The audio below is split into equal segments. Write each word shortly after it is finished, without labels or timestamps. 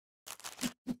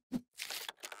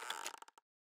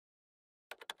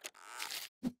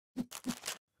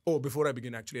Oh, before I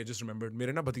begin, actually, I just remembered.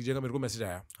 मेरे ना भतीजे का मेरे को मैसेज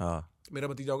आया. हाँ. मेरा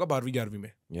भतीजा होगा 12वीं 11वीं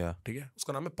में. Yeah. ठीक है.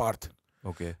 उसका नाम है पार्थ.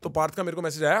 Okay. तो पार्थ का मेरे को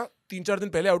मैसेज आया 3-4 दिन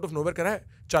पहले आउट ऑफ नोवेयर करा है.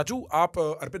 चाचू आप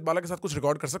अर्पित बाला के साथ कुछ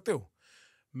रिकॉर्ड कर सकते हो?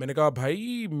 मैंने कहा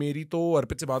भाई मेरी तो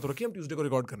अर्पित से बात हो रखी है, हम ट्यूसडे को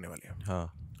रिकॉर्ड करने वाले हैं. हाँ.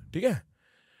 ठीक है.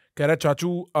 कह रहा है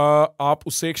चाचू आप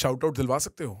उससे एक शाउट आउट दिलवा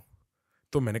सकते हो?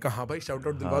 तो मैंने कहा हाँ भाई शाउट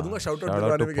आउट दिलवा दूंगा. शाउट आउट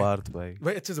दिलवाने में पार्थ भाई.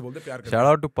 भाई अच्छे से बोलते प्यार करते. शाउट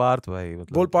आउट टू पार्थ भाई.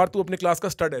 मतलब बोल पार्थ तू अपने क्लास का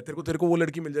स्टड है. तेरे को वो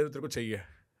लड़की मिल जाए जो तेरे को चाहिए.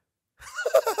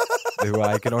 देखो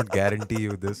I cannot guarantee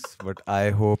you this but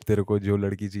I hope तेरे को जो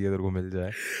लड़की चाहिए तेरे को मिल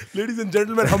जाए. Ladies and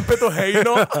gentlemen हम पे तो है ही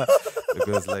no.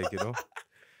 Because like you know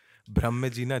भ्रम में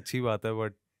जीना अच्छी बात है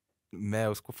but मैं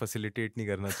उसको फैसिलिटेट नहीं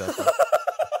करना चाहता.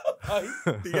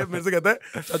 ठीक है. मेरे से कहता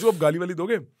है चाचू आप गाली वाली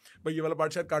दोगे? भाई ये वाला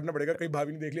पार्ट शायद काटना पड़ेगा, कहीं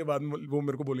भाभी नहीं देख लिया बाद में वो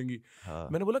मेरे को बोलेंगी. हाँ.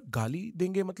 मैंने बोला गाली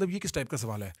देंगे मतलब ये किस टाइप का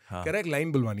सवाल है? हाँ. कह रहा है एक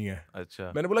लाइन बुलवानी है.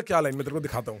 अच्छा. मैंने बोला क्या लाइन? मैं तेरे को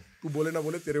दिखाता हूँ, तू बोले ना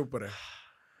बोले तेरे ऊपर है.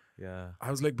 Yeah.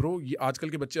 I was like bro ये आजकल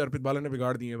के बच्चे अर्पित बाला ने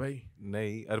बिगाड़ दिए भाई.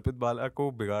 नहीं अर्पित बाला को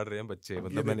बिगाड़ रहे हैं बच्चे.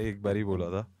 मतलब मैंने एक बार ही बोला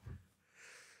था.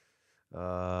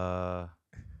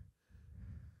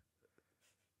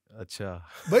 अच्छा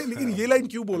भाई लेकिन ये लाइन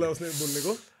क्यों बोला उसने बोलने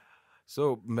को?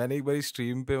 मैंने एक बार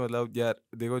स्ट्रीम पे मतलब यार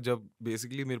देखो जब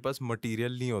बेसिकली मेरे पास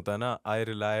मटेरियल नहीं होता ना, I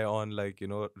rely on like you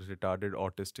know retarded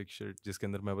autistic shit जिसके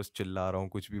अंदर मैं बस चिल्ला रहा हूँ,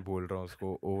 कुछ भी बोल रहा हूँ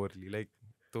उसको ओवरली लाइक,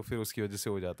 तो फिर उसकी वजह से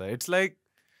हो जाता है. It's like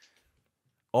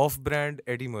of brand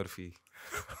Eddie Murphy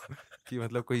कि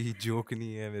मतलब कोई जोक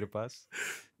नहीं है मेरे पास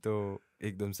तो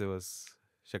एकदम से बस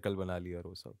शक्ल बना लिया और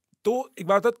वो सब. तो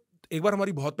एक बार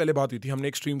हमारी बहुत पहले बात हुई थी, हमने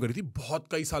एक स्ट्रीम करी थी बहुत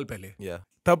कई साल पहले. Yeah.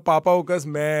 तब पापा ओकस,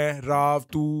 मैं, राव,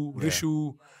 तू, ऋषु,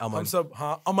 अमन. हम सब,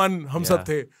 हाँ अमन, हम सब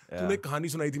थे. Yeah. तूने एक कहानी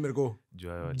सुनाई थी मेरे को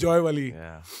जॉय वाली.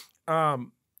 Yeah.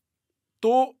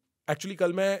 तो एक्चुअली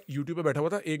कल मैं यूट्यूब पे बैठा हुआ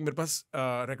था, एक मेरे पास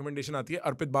रिकमेंडेशन आती है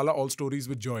अर्पित बाला all stories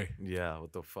with Joy.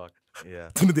 what the fuck. Yeah.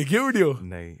 तूने देखी है वीडियो?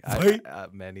 नहीं भाई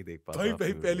मैं नहीं देख पाता.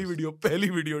 भाई पहली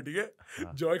वीडियो ठीक है.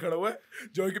 जॉय खड़ा हुआ है,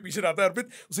 जॉय के पीछे रहता है अर्पित,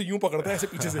 उसे यूं पकड़ता है ऐसे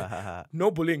पीछे से.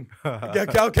 No bullying.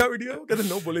 क्या वीडियो कहते?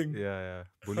 No bullying.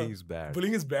 Bullying is bad.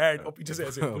 Bullying is bad. और पीछे से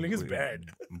ऐसे bullying is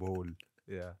bad. Bold.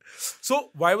 Yeah. So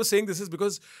why I was saying this is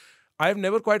because I've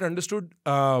never quite understood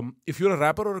if you're a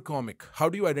rapper or a comic, how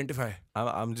do you identify?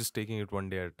 I'm just taking it one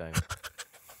day at a time.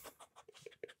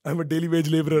 I'm a daily wage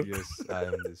laborer. Yes, I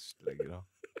am just like, you know,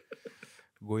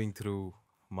 going through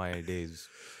my days.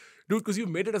 Dude, because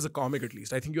you've made it as a comic at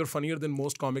least. I think you're funnier than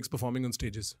most comics performing on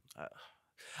stages.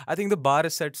 I think the bar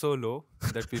is set so low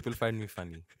that people find me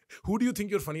funny. Who do you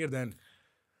think you're funnier than?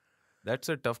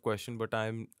 That's a tough question, but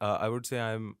I would say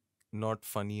I'm not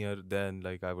funnier than,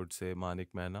 like, I would say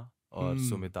Manik Mehna or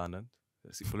Sumit Anand.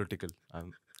 See, political. I'm,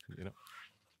 you know.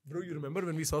 Bro, you remember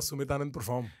when we saw Sumit Anand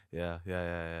perform? Yeah.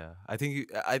 I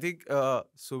think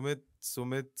Sumit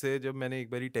से जब मैंने एक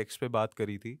बारी text पे बात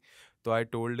करी थी तो I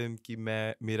told him कि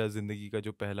मेरा जिंदगी का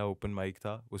जो पहला ओपन माइक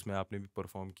था उसमें आपने भी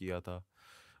परफॉर्म किया था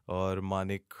और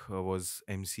मानिक was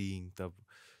MCing तब,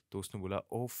 तो उसने बोला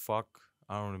oh fuck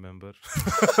I don't remember.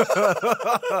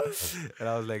 And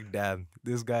I was like damn,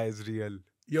 this guy is real.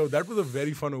 Yo, that was a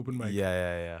very fun open mic.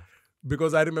 Yeah.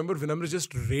 Because I remember Vinamra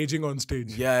just raging on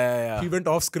stage. Yeah. He went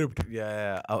off script.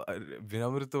 Yeah.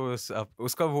 Vinamra तो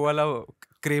उसका वो वाला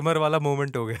Cramer वाला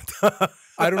moment हो गया था.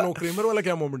 I don't know, Cramer वाला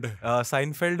क्या मोमेंट है?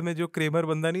 साइनफेल्ड में जो क्रेमर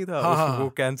बंदा नहीं था, वो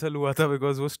कैंसिल हुआ था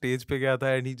बिकॉज वो स्टेज पे गया था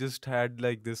and he just had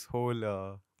like this whole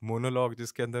monologue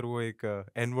जिसके अंदर वो एक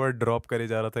एन वर्ड ड्रॉप करे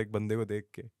जा रहा था एक बंदे को देख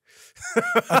के.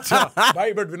 अच्छा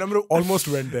भाई, बट विनम्र almost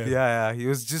went there. Yeah, he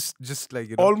was just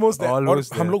like, you know, almost there. और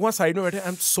हम लोग वहाँ साइड में बैठे, आई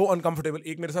एम सो अनकंफर्टेबल.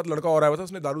 एक मेरे साथ लड़का और आया हुआ था,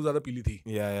 उसने दारू ज्यादा पी ली थी.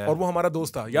 Yeah. और वो हमारा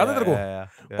दोस्त था, याद है तेरे को?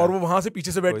 Yeah. और वो वहाँ से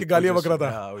पीछे से बैठ के गालियाँ बक रहा था.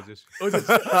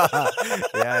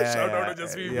 Shout out to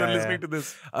Jasvi if you're listening to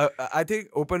this. I think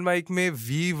open mic में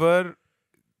we were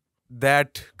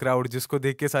that crowd जिसको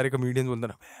देख के सारे comedians बोलते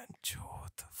ना man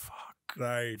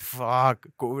Right. Fuck.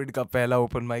 COVID का पहला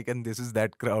open mic and this is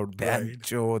that crowd. Man,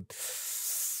 chod.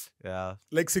 Yeah.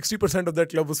 Like 60% of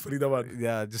that club was Faridabad.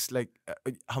 Yeah, just like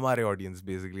हमारे audience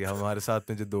basically. हमारे साथ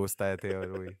में जो दोस्त आए थे और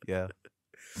वही. Yeah.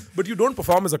 But you don't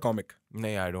perform as a comic.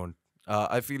 नहीं, I don't.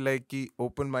 I feel like कि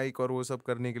open mic और वो सब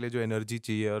करने के लिए जो energy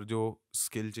चाहिए और जो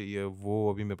skill चाहिए वो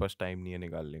अभी मेरे पास time नहीं है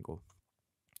निकालने को.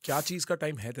 क्या चीज़ का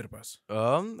time है तेरे पास?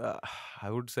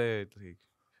 I would say like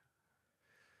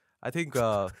I think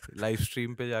live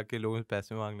stream पे जाके लोगों से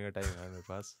पैसे मांगने का टाइम है मेरे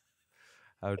पास.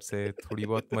 I would say थोड़ी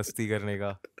बहुत मस्ती करने का.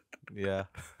 Yeah.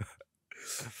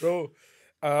 Bro,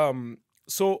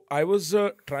 so I was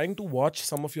trying to watch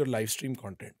some of your live stream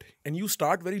content and you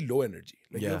start very low energy.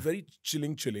 Like you're very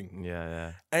chilling.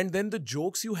 Yeah. And then the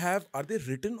jokes you have, are they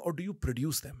written or do you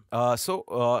produce them? So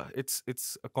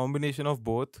it's a combination of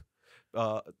both.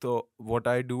 So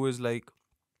what I do is like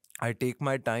I take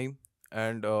my time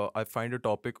and I find a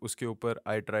topic, उसके ऊपर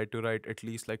I try to write at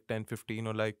least like 10-15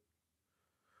 or like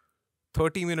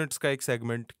 30 minutes का एक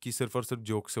segment कि सिर्फ और सिर्फ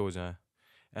joke से हो जाए,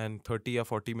 एंड 30 या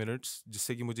 40 मिनट्स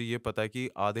जिससे कि मुझे ये पता है कि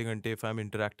आधे घंटे if I am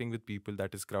interacting with people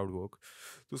that is crowd work,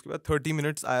 तो उसके बाद 30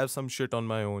 minutes I have some shit on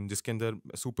my own, जिसके अंदर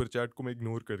सुपर चैट को मैं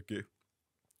इग्नोर करके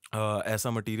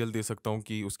ऐसा मटेरियल दे सकता हूँ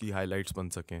कि उसकी हाइलाइट्स बन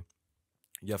सकें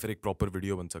या फिर एक प्रॉपर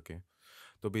वीडियो बन सके।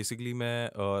 तो बेसिकली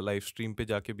मैं लाइव स्ट्रीम पे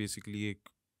जाके बेसिकली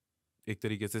एक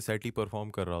तरीके से सेट ही परफॉर्म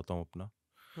कर रहा होता हूँ अपना,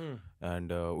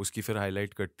 एंड उसकी फिर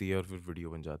हाईलाइट कटती है और फिर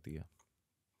वीडियो बन जाती है।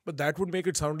 But that would make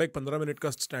it sound like 15 minute का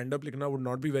स्टैंड अप लिखना would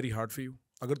not be very hard for you.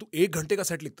 अगर तू 1 घंटे का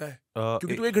सेट लिखता है,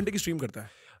 क्योंकि तू 1 घंटे की स्ट्रीम करता है।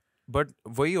 बट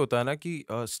वही होता है ना कि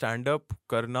स्टैंड अप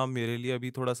करना मेरे लिए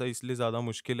अभी थोड़ा सा इसलिए ज़्यादा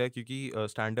मुश्किल है क्योंकि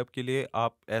स्टैंड अप के लिए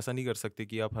आप ऐसा नहीं कर सकते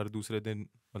कि आप हर दूसरे दिन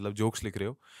मतलब जोक्स लिख रहे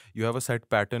हो। You have a set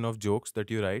pattern of jokes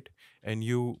that you right and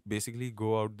you basically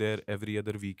go out there every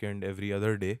other weekend, every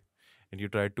other day, and you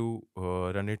try to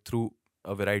run it through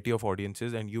a variety of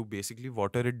audiences and you basically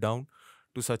water it down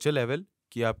to such a level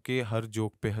कि आपके हर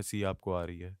joke पे हंसी आपको आ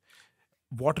रही है।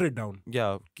 Water it down.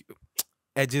 या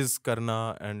edges करना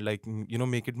and like you know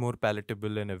make it more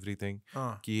palatable and everything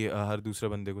कि हर दूसरे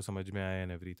बंदे को समझ में आए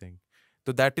एंड एवरीथिंग।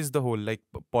 तो that is the whole like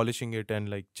polishing it and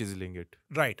like चिजलिंग it.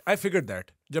 Right, I figured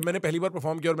that. जब मैंने पहली बार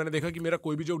परफॉर्म किया और मैंने देखा कि मेरा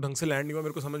कोई भी जो ढंग से लैंड नहीं हुआ,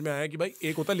 मेरे को समझ में आया कि भाई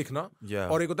एक होता है लिखना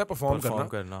और एक होता है परफॉर्म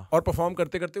करना। और परफॉर्म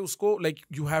करते करते उसको like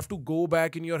you have to go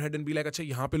back in your head and be like अच्छा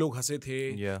यहाँ पे लोग हंसे थे,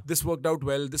 this worked out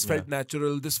well, this felt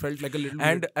natural, this felt like a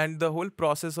little and the whole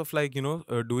process of like you know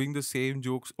doing the same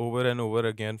jokes over and over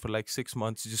again for like 6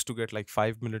 months just to get like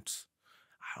 5 minutes,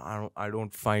 I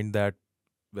don't find that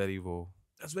very wow.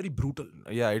 That's very brutal.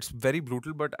 Yeah, it's very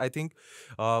brutal, but I think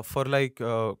for like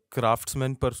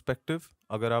craftsman perspective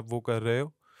अगर आप वो कर रहे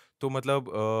हो तो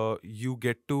मतलब you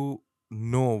get to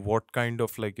know what kind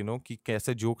of like you know कि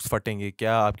कैसे jokes फटेंगे,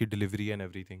 क्या आपकी delivery and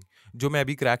everything, जो मैं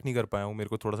अभी क्रैक नहीं कर पाया हूँ, मेरे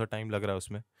को थोड़ा सा टाइम लग रहा है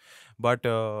उसमें, but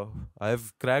I have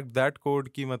cracked that code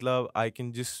कि मतलब I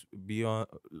can just be on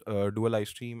do a live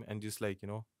stream and just like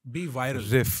you know Be viral.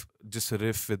 just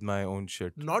riff with my own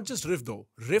shit. Not just riff though,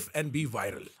 riff and be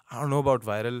viral. I don't know about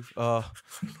viral.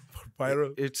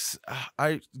 Viral. It's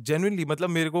I genuinely मतलब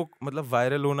मेरे को मतलब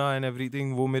viral होना and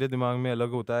everything वो मेरे दिमाग में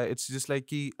अलग होता है। It's just like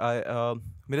कि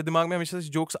मेरे दिमाग में हमेशा से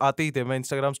जोक्स आते ही थे, मैं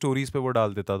इंस्टाग्राम स्टोरीज पे वो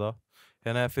डाल देता था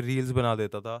है ना, फिर रील्स बना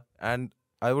देता था, and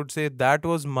I would say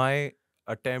that was my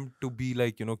attempt to be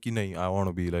like you know कि नहीं, I want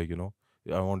to be like you know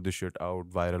I want this shit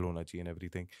out, viral होना चाहिए and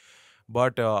everything,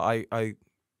 but I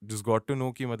just got to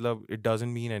know कि मतलब it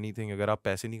doesn't mean anything अगर आप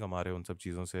पैसे नहीं कमा रहे हो उन सब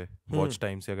चीज़ों से, वॉच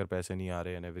टाइम से अगर पैसे नहीं आ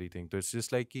रहे and everything, तो it's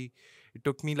just like कि it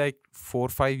took me like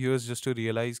 4-5 years just to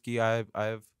realize कि I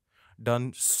have done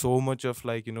so much of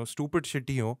like you know stupid shit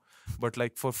ही हो but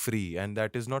like for free and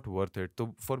that is not worth it. तो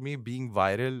for me being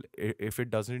viral if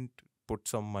it doesn't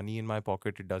put some money in my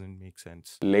pocket it doesn't make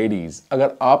sense. Ladies,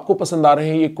 अगर आपको पसंद आ रहे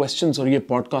हैं ये questions और ये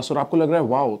पॉडकास्ट और आपको लग रहा है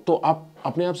वाओ, तो आप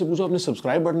अपने आप से पूछो आपने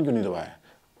सब्सक्राइब बटन क्यों नहीं दबाया है?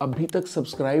 अभी तक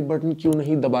सब्सक्राइब बटन क्यों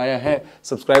नहीं दबाया है?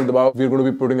 सब्सक्राइब दबाओ। We are going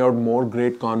to be putting out more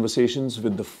great conversations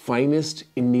with the finest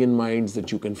Indian minds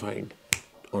that you can find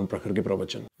on प्रखर के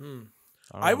प्रवचन।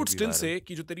 आई वुड स्टिल से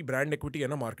कि जो तेरी ब्रांड इक्विटी है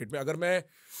ना मार्केट में, अगर मैं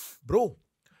ब्रो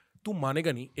तू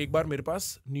मानेगा नहीं, एक बार मेरे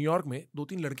पास न्यूयॉर्क में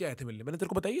 2-3 लड़के आए थे मिलने, मैंने तेरे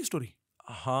को बताई ये स्टोरी?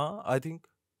 हाँ आई थिंक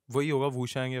वही होगा,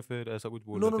 वूशांग या फिर ऐसा कुछ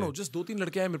बोल रहे थे। नो जस्ट 2-3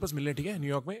 लड़के आए मेरे पास मिलने, ठीक है,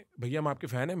 न्यूयॉर्क में, भैया हम आपके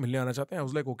फैन हैं, मिलने आना चाहते हैं।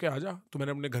 लाइक ओके आ जा। तो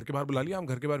मैंने अपने घर के बाहर बुला लिया, हम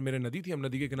घर के बाहर मेरे नदी थी, हम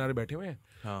नदी के किनारे बैठे हुए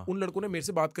हैं। उन लड़कों ने मेरे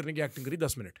से बात करने की एक्टिंग करी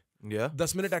 10 मिनट।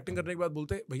 10 मिनट एक्टिंग करने के बाद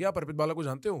बोलते भैया आप अर्पित बाला को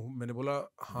जानते हो? मैंने बोला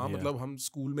हाँ मतलब हम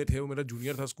स्कूल में थे, वो मेरा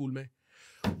जूनियर था स्कूल में।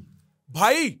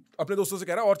 भाई अपने दोस्तों से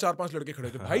कह रहा, और 4-5 लड़के खड़े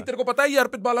थे, भाई तेरे को पता है ये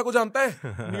अर्पित बाला को जानता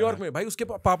है न्यूयॉर्क में? भाई उसके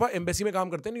पापा एम्बेसी में काम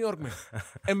करते हैं न्यूयॉर्क में,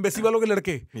 एम्बेसी वालों के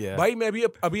लड़के। भाई मैं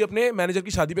अभी अपने मैनेजर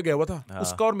की शादी पे गया हुआ था,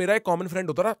 उसका और मेरा एक कॉमन फ्रेंड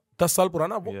होता रहा 10 साल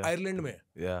पुराना, वो आयरलैंड में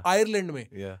आयरलैंड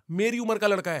में मेरी उम्र का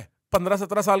लड़का है,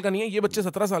 15-17 साल का नहीं है, ये बच्चे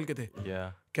 17 साल के थे।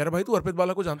 कह रहा भाई तू अर्पित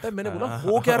बाला को जानता है? मैंने बोला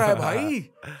हो क्या रहा है भाई?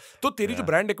 तो तेरी जो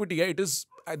ब्रांड इक्विटी है, it is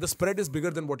the spread is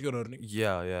bigger than what you are earning.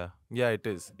 या इट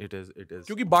इज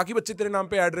क्योंकि बाकी बच्चे तेरे नाम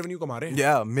पे एड रेवेन्यू कमा रहे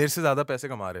हैं। मेरे से ज्यादा पैसे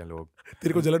कमा रहे हैं लोग।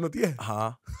 तेरे को जलन होती है?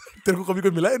 हाँ तेरे को कभी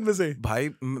कोई मिला इनमें से? भाई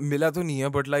मिला तो नहीं है,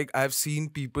 but like I have seen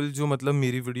people जो मतलब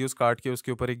मेरी वीडियोस काट के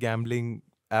उसके ऊपर एक गैम्बलिंग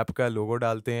ऐप का लोगो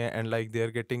डालते हैं and like they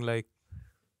are getting like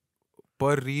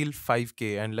पर रील 5K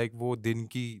एंड लाइक वो दिन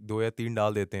की 2 या 3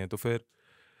 डाल देते हैं। तो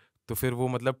फिर वो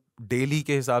मतलब डेली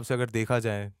के हिसाब से अगर देखा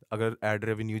जाए, अगर एड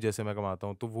रेवेन्यू जैसे मैं कमाता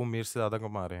हूँ, तो वो मेरे से ज़्यादा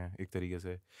कमा रहे हैं एक तरीके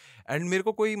से। एंड मेरे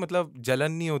को कोई मतलब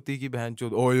जलन नहीं होती कि बहन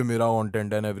चोद ओ ये मेरा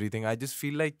content and everything. I just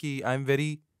feel like कि I am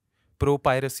very pro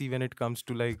piracy when it comes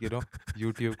to like you know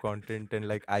YouTube content and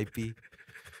like IP,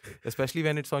 especially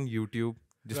when it's on YouTube.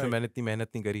 जिसमें मैंने इतनी मेहनत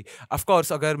नहीं करी. Of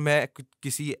course अगर मैं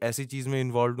किसी ऐसी चीज में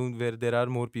इन्वॉल्व हूँ where there are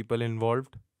more people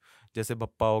involved, जैसे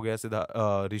बप्पा हो गया, सीधा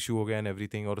रिशु हो गया एंड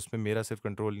एवरीथिंग, और उसमें मेरा सिर्फ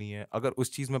कंट्रोल नहीं है, अगर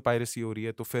उस चीज में पायरेसी हो रही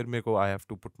है तो फिर मेरे को I have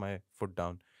to put my foot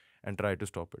down and try to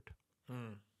stop it.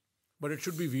 But it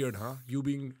should be weird, huh? You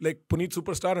being like Puneet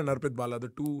Superstar and Arpit Bala, the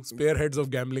two spearheads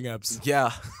of gambling apps.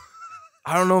 Yeah.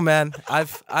 I don't know, man.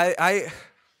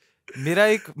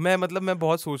 मेरा मैं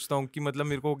बहुत सोचता हूँ कि मतलब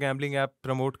मेरे को gambling app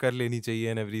promote कर लेनी चाहिए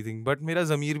एंड एवरीथिंग, बट मेरा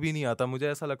ज़मीर भी नहीं आता. मुझे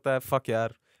ऐसा लगता है फक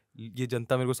यार, ये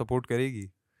जनता मेरे को सपोर्ट करेगी.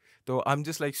 तो I am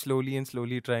just like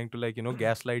slowly trying to like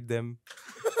gaslight them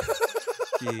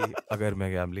कि अगर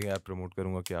मैं गैम्बलिंग ऐप प्रमोट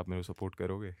करूंगा क्या आप मेरे को सपोर्ट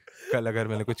करोगे? कल अगर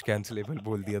मैंने कुछ कैंसिलेबल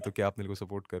बोल दिया तो क्या आप मेरे को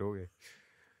सपोर्ट करोगे?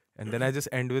 And then I just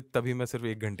and with तभी मैं सिर्फ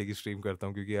 1 घंटे की स्ट्रीम करता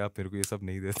हूँ क्योंकि आप मेरे को ये सब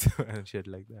नहीं देते and shit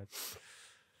like that.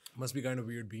 Must be kind of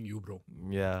weird being you, bro.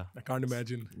 Yeah. I can't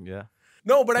imagine. Yeah.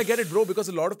 No, but I get it, bro,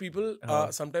 because a lot of people,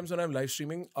 sometimes when I'm live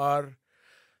streaming, are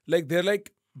like,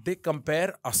 they compare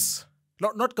us.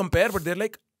 Not compare, but they're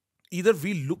like, either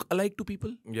we look alike to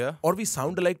people, yeah, or we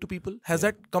sound alike to people. Has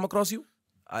that come across you?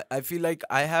 I feel like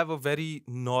I have a very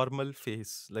normal face,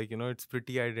 like it's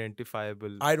pretty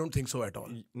identifiable. I don't think so at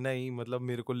all. नहीं मतलब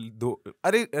मेरे को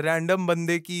अरे random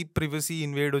बंदे की privacy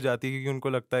invade हो जाती है क्योंकि उनको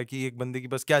लगता है कि एक बंदे की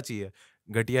बस क्या चाहिए,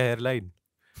 घटिया हेयरलाइन,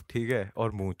 ठीक है,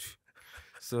 और मूंछ.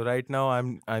 So right now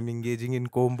I'm engaging in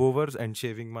comb overs and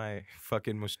shaving my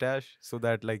fucking mustache so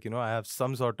that like I have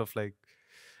some sort of like.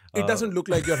 It doesn't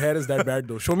look like your hair is that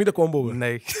bad though. Show me the comb over.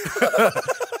 नहीं.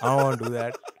 I won't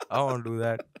do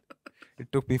that. It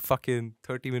took me fucking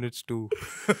 30 minutes to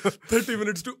 30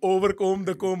 minutes to overcomb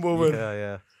the comb over.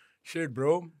 Yeah. Shit,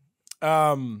 bro.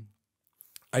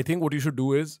 I think what you should do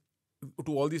is,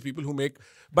 to all these people who make,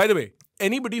 by the way,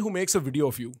 anybody who makes a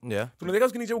video of you, yeah, तुमने देखा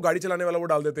उसके नीचे वो गाड़ी चलाने वाला वो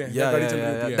डाल देते हैं, गाड़ी चल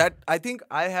रही होती है. That I think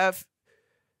I have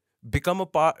become a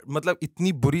part, मतलब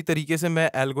इतनी बुरी तरीके से मैं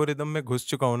एल्गोरिदम में घुस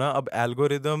चुका हूँ ना, अब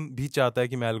एल्गोरिदम भी चाहता है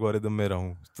कि मैं एल्गोरिदम में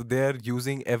रहूँ. So they are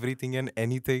using everything and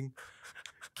anything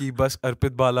कि बस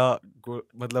अर्पित बाला को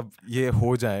मतलब ये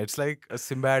हो जाए. It's like a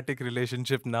symbiotic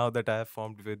relationship now that I have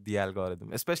formed with the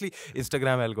algorithm, especially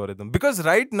Instagram algorithm, because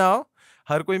right now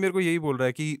हर कोई मेरे को यही बोल रहा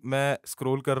है कि मैं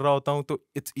स्क्रॉल कर रहा होता हूँ तो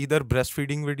it's either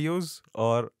breastfeeding videos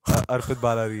और अर्पित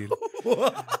बाला रील.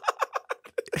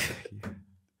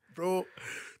 Bro,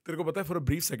 तेरे को पता है, for a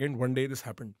brief second one day this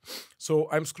happened. So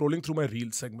I'm scrolling through my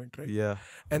reel segment, right? Yeah.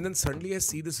 And then suddenly I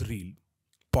see this reel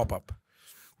pop up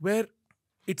where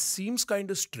it seems kind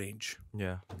of strange.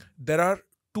 Yeah. There are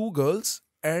 2 girls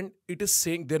and it is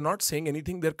saying, they're not saying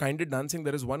anything, they're kind of dancing.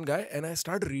 There is one guy and I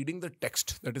start reading the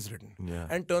text that is written. Yeah.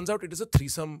 And turns out it is a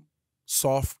threesome,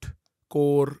 soft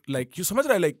core, like, you samajh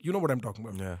raha hai, like, you know what I'm talking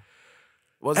about. Yeah.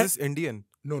 Was this Indian?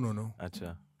 No.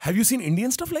 Acha. Have you seen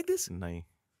Indian stuff like this? Nahi.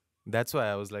 That's why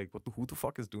I was like, who the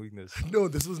fuck is doing this? No,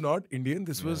 this was not Indian.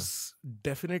 This was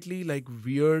definitely like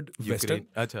weird Western.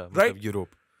 Acha, right?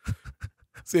 Europe.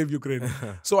 Save Ukraine.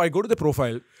 So I go to the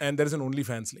profile and there is an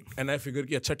OnlyFans link and I figure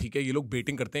कि अच्छा ठीक है, ये लोग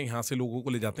betting करते हैं, यहाँ से लोगों को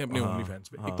ले जाते हैं अपने OnlyFans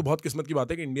पे. एक तो बहुत किस्मत की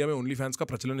बात है कि इंडिया में OnlyFans का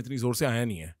प्रचलन इतनी जोर से आया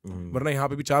नहीं है, वरना यहाँ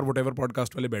पे भी 4 whatever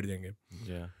podcast वाले बैठ जाएंगे.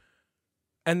 Yeah.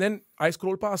 And then I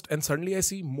scroll past and suddenly I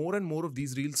see more and more of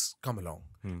these reels come along.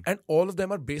 And all of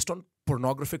them are based on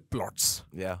pornographic plots.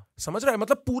 Yeah. समझ रहा है,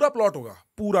 मतलब पूरा प्लॉट होगा,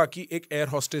 पूरा कि एक एयर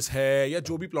हॉस्टेस है या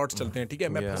जो भी प्लॉट्स चलते हैं, ठीक है,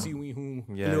 मैं फंसी हुई हूँ,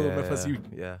 मैं फंसी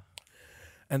हुई. Yeah.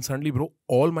 And suddenly, bro,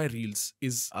 all my reels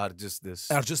are just this,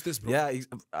 bro. Yeah,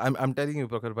 I'm telling you,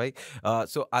 Prakhar bhai.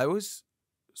 So I was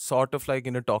sort of like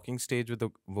in a talking stage with a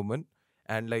woman,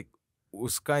 and like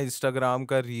उसका Instagram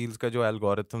का reels का जो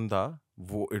algorithm था,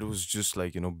 वो it was just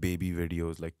like baby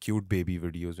videos, like cute baby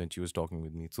videos when she was talking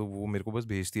with me. So वो मेरे को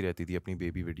बस भेजती रहती थी अपनी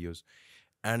baby videos,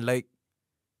 and like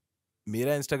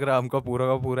मेरा Instagram का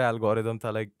पूरा algorithm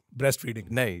था like breastfeeding.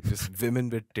 नहीं, just women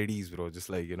with titties, bro, just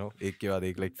like एक के बाद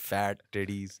एक, like fat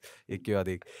titties, एक के बाद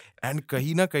एक. And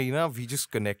कहीं ना we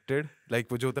just connected,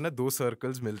 like वो जो होता है ना, 2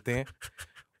 circles मिलते हैं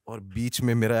और बीच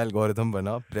में मेरा algorithm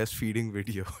बना breastfeeding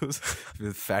videos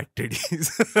with fat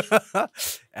titties.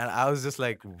 And I was just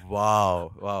like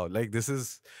wow, like this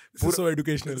is so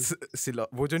educational.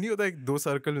 वो जो नहीं होता, एक 2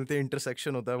 circle मिलते हैं,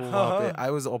 intersection होता है वो वहाँ पे. I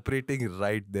was operating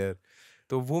right there.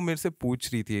 तो वो मेरे से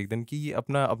पूछ रही थी एक दिन कि ये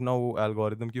अपना वो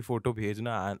एल्गोरिदम की फोटो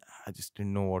भेजना, and I just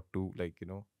didn't know what to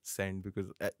like send, because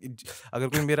अगर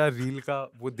कोई मेरा रील का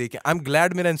वो देखे, आई एम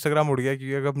ग्लैड मेरा इंस्टाग्राम उड़ गया,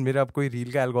 क्योंकि अगर मेरा कोई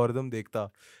रील का एल्गोरिदम देखता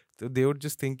तो they would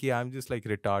just think I am just like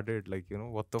retarded, like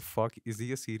what the fuck, is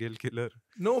he a serial killer?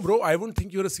 No bro, I wouldn't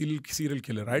think you're a serial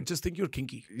killer. I just think you're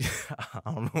kinky. I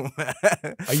don't know,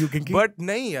 man. Are you kinky? But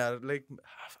nahi yaar, like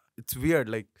it's weird,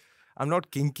 like I'm not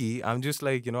kinky. I'm just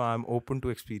like, you know, I'm open to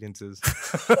experiences.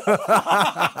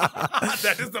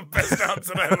 That is the best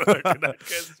answer I've heard to that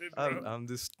question, bro. I'm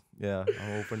just, yeah,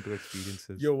 I'm open to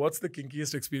experiences. Yo, what's the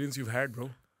kinkiest experience you've had, bro?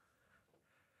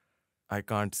 I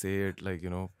can't say it, like, you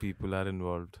know, people are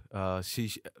involved.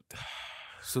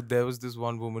 So there was this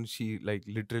one woman, she like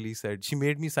literally said, she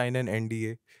made me sign an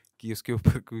NDA कि उसके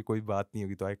ऊपर कोई बात नहीं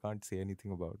होगी, तो I can't say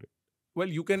anything about it. Well,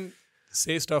 you can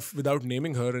say stuff without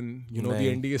naming her and, you know, the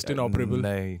NDA is still operable.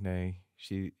 No.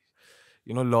 She,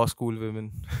 you know, law school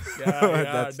women.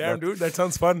 Yeah, damn, dude, that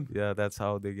sounds fun. Yeah, that's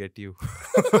how they get you.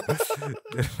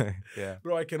 Yeah.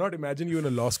 Bro, I cannot imagine you in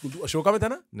a law school. Ashoka mein tha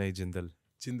na? Nahi, Jindal.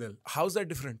 How's that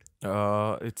different?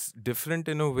 It's different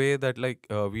in a way that like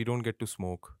we don't get to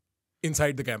smoke.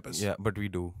 Inside the campus? Yeah, but we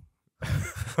do.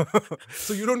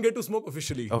 So you don't get to smoke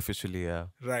officially? Officially, yeah.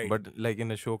 Right. But like in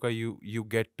Ashoka, you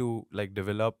get to like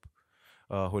develop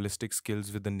holistic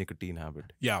skills with the nicotine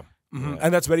habit. Yeah. Mm-hmm.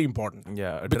 And that's very important.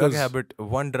 Yeah, Because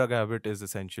one drug habit is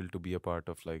essential to be a part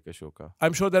of like Ashoka.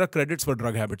 I'm sure there are credits for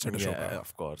drug habits at Ashoka. Yeah,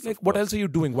 of course. Like, what else are you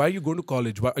doing? Why are you going to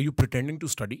college? Why, are you pretending to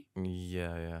study?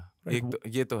 Yeah. Right.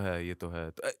 ये तो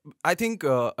है. I think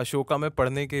Ashoka में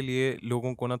पढ़ने के लिए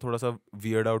लोगों को ना थोड़ा सा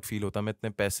weird out feel होता है. मैं इतने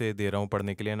पैसे दे रहा हूँ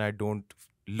पढ़ने के लिए and I don't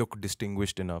look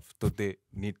distinguished enough. So they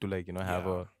need to like, you know, have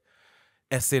a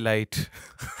essay light.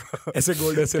 Essay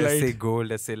gold, essay light. Essay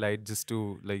gold, essay light, just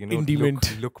to like, you know,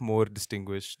 look more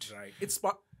distinguished. Right. It's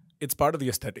part of the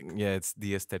aesthetic. Yeah, it's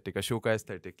the aesthetic. Ashoka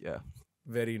aesthetic, yeah.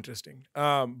 Very interesting.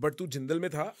 But tu Jindal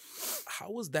mein tha. How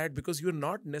was that? Because you're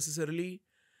not necessarily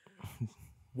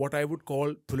what I would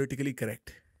call politically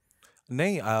correct.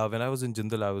 Nahin, when I was in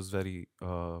Jindal, I was very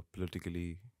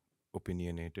politically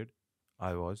opinionated.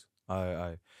 I was.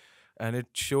 And it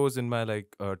shows in my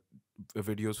like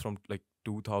videos from like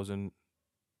 2019-18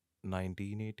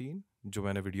 जो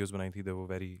मैंने videos बनाई थी, they were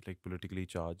very like politically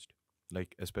charged,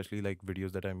 like especially like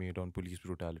videos that I made on police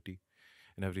brutality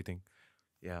and everything.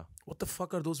 Yeah. What the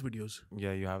fuck are those videos?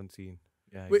 Yeah, you haven't seen.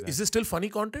 Yeah. Wait, is this still funny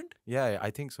content? Yeah,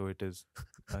 I think so. It is.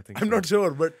 I think I'm not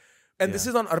sure, but this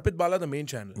is on Arpit Bala, the main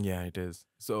channel. Yeah, it is.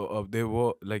 So they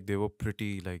were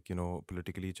pretty like, you know,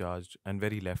 politically charged and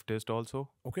very leftist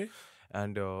also. Okay.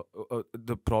 And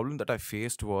the problem that I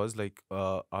faced was like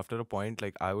after a point,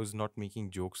 like I was not making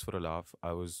jokes for a laugh.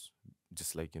 I was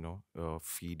just like, you know,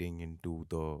 feeding into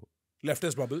the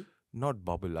leftist bubble. Not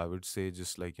bubble, I would say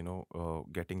just like, you know,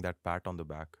 getting that pat on the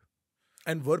back.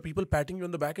 And were people patting you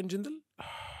on the back in Jindal?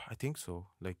 I think so.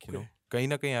 Like, you know, kahin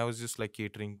na kahin I was just like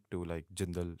catering to like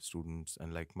Jindal students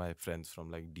and like my friends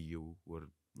from like DU were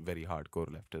very hardcore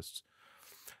leftists.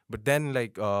 But then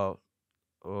like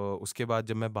उसके बाद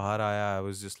जब मैं बाहर आया, I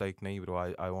was just like, नहीं bro,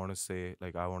 I want to say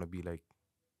like I want to be like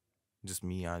just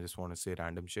me. I just want to say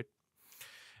random shit.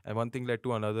 And one thing led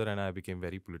to another, and I became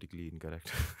very politically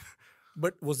incorrect.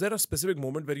 But was there a specific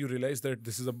moment where you realized that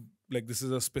this is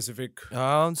a specific?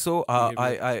 So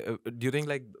I during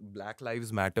like Black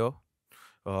Lives Matter,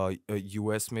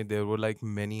 US में there were like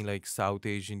many like South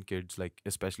Asian kids, like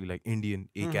especially like Indian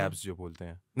ACABs जो बोलते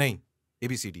हैं. नहीं,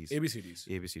 ABCDs.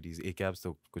 ACABs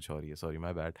तो कुछ और ही है. Sorry,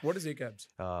 my bad. What is ACABs?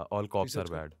 All cops are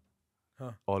bad.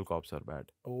 All cops are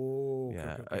bad. Oh.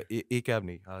 Yeah. ACAB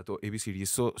नहीं. तो ABCDs.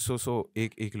 So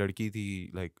एक लड़की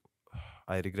थी like.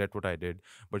 I regret what I did,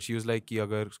 but she was like कि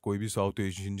अगर कोई भी South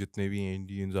Asian जितने भी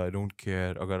Indians, I don't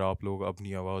care, अगर आप लोग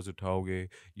अपनी आवाज़ उठाओगे,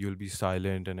 you'll be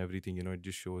silent and everything, you know, it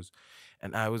just shows.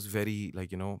 And I was very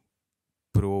like, you know,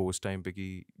 pro उस टाइम पे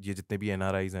कि ये जितने भी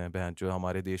NRIs हैं बहन जो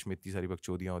हमारे देश में इतनी सारी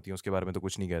बकचोदियाँ होती हैं उसके बारे में तो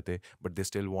कुछ नहीं कहते, but they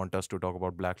still want us to talk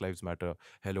about Black Lives Matter.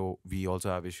 Hello, we also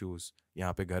have issues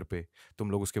यहाँ पे घर पे,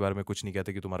 तुम लोग उसके बारे में कुछ नहीं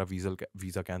कहते कि तुम्हारा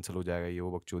वीज़ा कैंसिल हो जाएगा, ये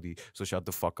वो बकचोदी, so shut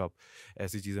the fuck up.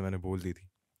 ऐसी चीज़ें मैंने बोल दी थी.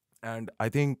 And I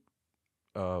think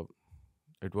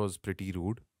it was pretty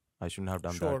rude. I shouldn't have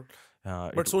done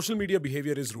that. But social media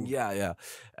behavior is rude. Yeah.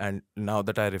 And now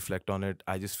that I reflect on it,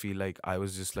 I just feel like I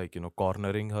was just like, you know,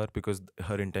 cornering her because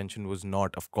her intention was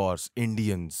not, of course,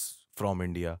 Indians from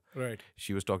India. Right.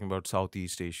 She was talking about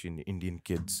Southeast Asian Indian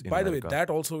kids. By the way,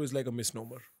 that also is like a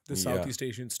misnomer. This Southeast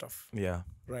Asian stuff. Yeah.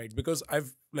 Right. Because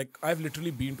I've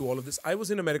literally been to all of this. I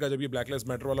was in America जब ये Black Lives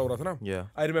Matter वाला हो रहा था ना.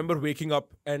 Yeah. I remember waking up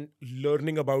and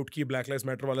learning about कि Black Lives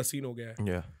Matter वाला scene हो गया है.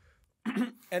 Yeah.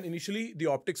 And initially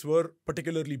the optics were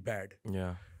particularly bad.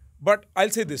 Yeah. But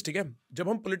I'll say this, ठीक है? जब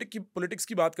हम politics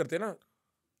की बात करते हैं ना,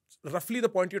 roughly the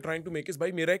point you're trying to make is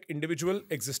भाई मेरा एक individual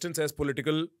existence as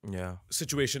political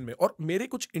situation में और मेरे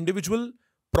कुछ individual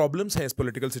problems हैं इस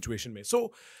political situation में. So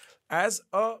as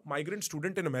a migrant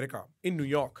student in America, in New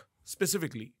York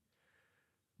specifically,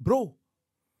 bro,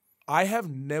 I have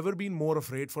never been more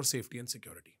afraid for safety and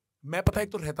security. मैं पता है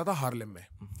एक तो रहता था हार्लेम में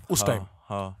उस टाइम.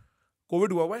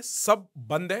 कोविड हुआ है, सब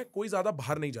बंद है, कोई ज्यादा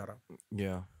बाहर नहीं जा रहा।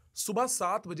 Yeah. सुबह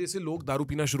 7 बजे से लोग दारू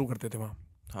पीना शुरू करते थे वहां,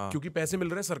 हाँ. क्योंकि पैसे मिल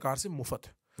रहे हैं सरकार से मुफ्त।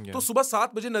 Yeah. तो सुबह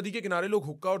 7 बजे नदी के किनारे लोग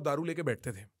हुक्का और दारू लेके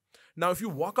बैठते थे। Now if you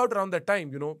walk out around that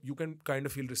time, you can kind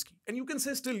of feel risky and you can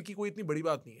say still कि कोई इतनी बड़ी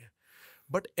बात नहीं है,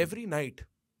 but every night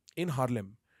in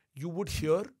Harlem you would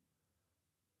hear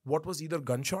what was either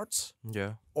gunshots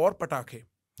or पटाखे,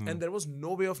 and there was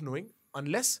no way of knowing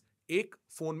unless एक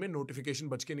phone में नोटिफिकेशन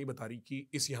बज के नहीं बता रही कि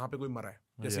इस यहाँ पे कोई मरा है,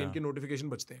 जैसे इनके नोटिफिकेशन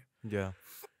बजते हैं।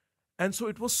 And so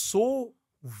it was so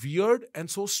weird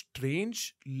and so strange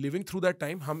living through that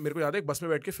time. मेरे को याद है एक बस में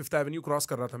बैठ के 5th Avenue क्रॉस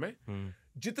कर रहा था मैं,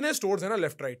 जितने स्टोर्स हैं ना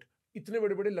लेफ्ट राइट, इतने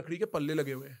बड़े बड़े लकड़ी के पल्ले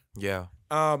लगे हुए हैं,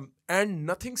 and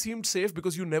nothing seemed safe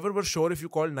because you never were sure if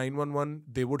you called 911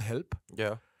 they would help.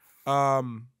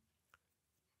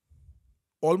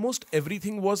 Almost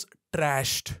everything was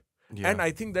trashed, and I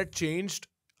think that changed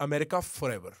America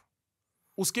forever.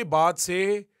 उसके बाद से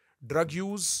drug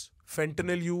use,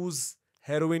 fentanyl use,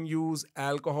 heroin use,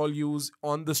 alcohol use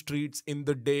on the streets, in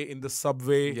the day, in the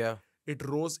subway, it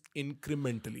rose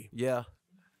incrementally.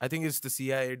 I think it's the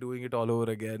CIA doing it all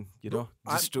over again,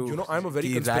 just to I'm a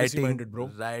very conspiracy minded bro.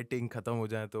 Rioting खत्म हो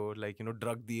जाए तो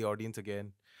drug the audience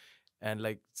again, and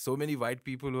like so many white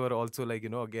people who are also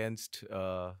against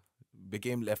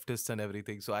became leftists and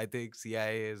everything, so I think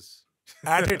CIA is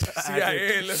at it.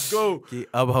 CIA, let's go. कि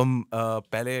अब हम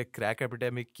पहले crack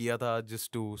epidemic किया था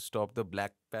just to stop the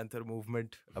Black Panther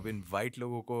movement, अब इन white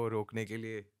लोगों को रोकने के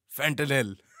लिए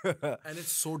fentanyl. And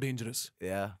it's so dangerous.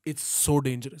 It's so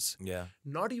dangerous.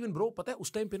 Not even bro, पता है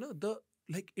उस टाइम पे ना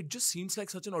it just seems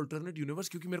like such an alternate universe,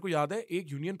 क्योंकि मेरे को याद है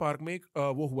एक यूनियन पार्क में एक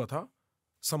वो हुआ था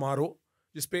समारोह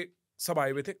जिसपे सब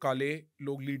आए हुए थे, काले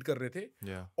लोग लीड कर रहे थे,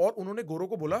 और उन्होंने गोरों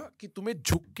को बोला कि तुम्हें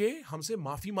झुक के हमसे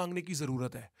माफी मांगने की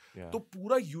जरूरत है। तो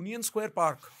पूरा यूनियन स्क्वायर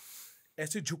पार्क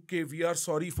ऐसे झुक के we are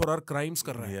sorry for our crimes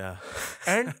कर रहे हैं।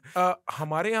 एंड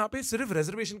हमारे यहाँ पे सिर्फ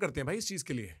रिजर्वेशन करते हैं भाई इस चीज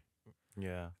के लिए।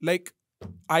 Like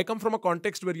I come from a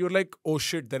context where you're like, oh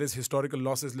shit, there is historical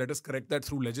losses, let us correct that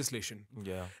through legislation.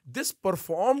 This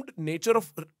performed nature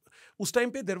of उस टाइम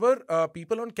पे there were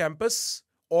people on campus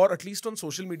or at least on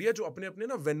social media जो अपने अपने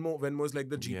ना Venmo is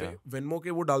like the GPay, Venmo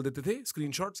के वो डाल देते थे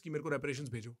screenshots कि मेरे को reparations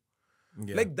भेजो।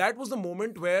 Like that was the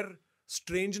moment where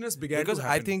strangeness began because to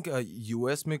happen. I think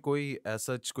US में कोई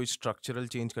ऐसा कोई structural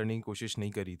change करने की कोशिश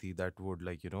नहीं करी थी that would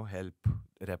help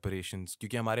reparations,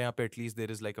 क्योंकि हमारे यहाँ पे at least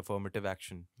there is like affirmative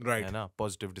action, right, है ना,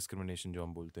 positive discrimination जो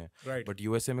हम बोलते हैं, right, but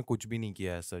USA में कुछ भी नहीं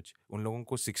किया है such। उन लोगों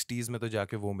को 60s में तो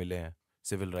जाके वो मिले हैं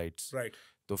civil rights, right,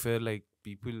 तो फिर like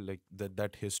people like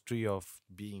that history of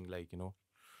being like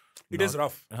it is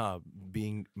rough,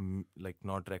 being like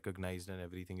not recognized and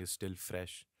everything is still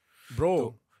fresh, bro.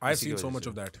 I've seen so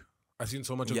much of that. I've seen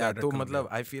so much of that. तो मतलब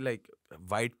I feel like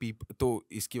white people, तो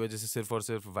इसकी वजह से सिर्फ और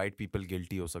सिर्फ white people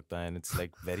guilty हो सकता है, and it's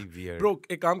like very weird. Bro,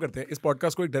 एक काम करते हैं, इस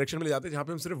podcast को एक direction में ले जाते हैं जहाँ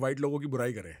पे हम सिर्फ white लोगों की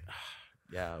बुराई करें।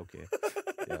 Okay,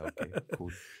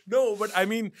 cool. No, but I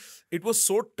mean, it was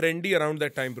so trendy around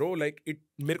that time, bro. Like it,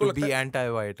 मेरे को लगता है be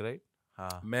anti-white, right?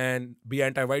 Man, be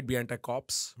anti-white, be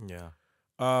anti-cops.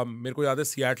 मेरे को याद है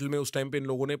सियाटल में उस टाइम पे इन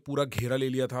लोगों ने पूरा घेरा ले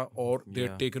लिया था और they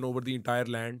had taken over the entire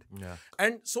land.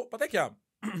 And so पता है क्या?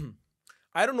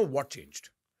 I don't know what changed,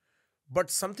 but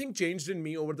something changed in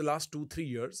me over the last 2-3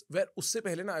 years where उससे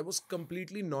पहले ना I was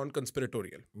completely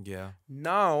non-conspiratorial.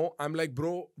 Now I'm like,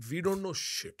 bro, we don't know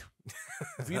shit.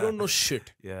 We don't know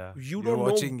shit. You don't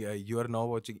know. You are now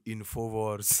watching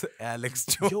Infowars, Alex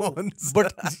Jones.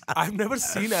 But I've never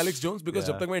seen Alex Jones because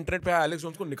जब तक मैं internet पे Alex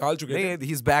Jones को निकाल चुके थे.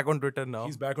 He's back on Twitter now.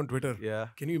 He's back on Twitter.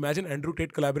 Can you imagine Andrew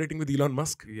Tate collaborating with Elon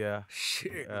Musk?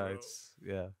 Shit.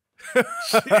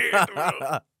 Shit,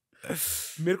 bro.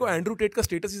 मेरे को एंड्रू टेट का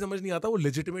स्टेटस ही समझ नहीं आता, वो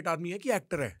लेजिटिमेट आदमी है कि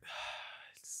एक्टर है?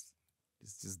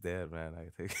 It's just there, man. I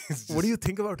think. What do you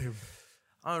think about him?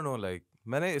 I don't know, like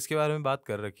मैंने इसके बारे में बात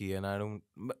कर रखी है ना,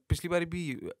 पिछली बार भी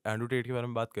एंड्रू टेट के बारे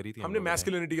में बात करी थी हमने,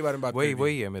 मैस्कुलिनिटी के बारे में बात करी।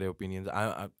 वही है मेरे opinions.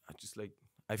 I just like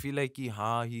I feel like कि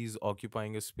हाँ, he is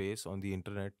occupying a space on the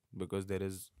internet because there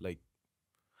is like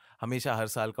हमेशा हर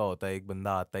साल का होता है एक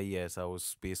बंदा आता ही है ऐसा उस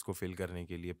स्पेस को फिल करने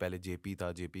के लिए। पहले जेपी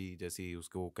था, जेपी जैसे ही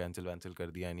उसको कैंसिल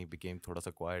कर दिया, एंड ही बिकेम थोड़ा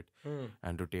सा quite,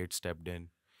 Andrew Tate stepped in.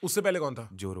 उससे पहले कौन था?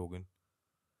 जो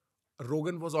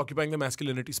रोगन was occupying the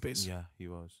masculinity space. He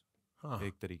was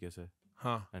एक तरीके से।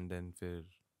 एंड देन फिर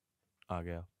आ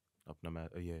गया अपना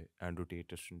ये Andrew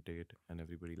Tate and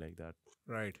everybody like that,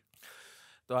 right.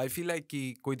 तो आई फील लाइक कि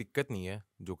कोई दिक्कत नहीं है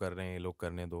जो कर रहे हैं लोग,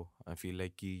 करने दो। आई फील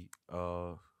लाइक कि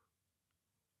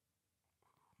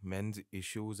men's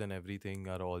issues and everything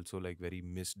are also like very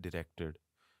misdirected.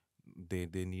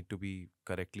 They need to be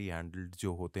correctly handled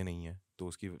जो होते नहीं हैं, तो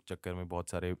उसकी चक्कर में बहुत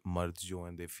सारे मर्द जो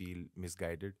हैं they feel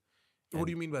misguided. What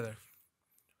do you mean by that?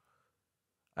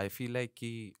 I feel like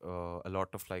कि a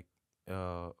lot of like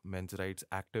men's rights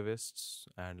activists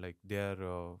and like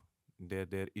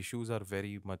their issues are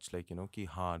very much like कि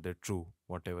हाँ they're true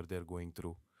whatever they're going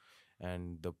through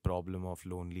and the problem of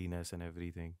loneliness and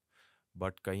everything,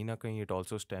 but कहीं ना कहीं it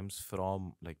also stems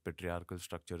from like patriarchal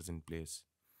structures in place,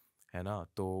 है ना?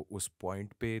 तो उस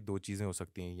point पे दो चीज़ें हो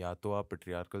सकती हैं, या तो आप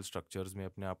पेट्रियार्कल स्ट्रक्चर्स में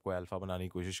अपने आप को अल्फा बनाने की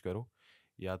कोशिश करो,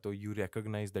 या तो you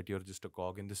recognise that you are just a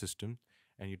कॉग in the system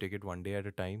and you take it one day at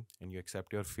a time and you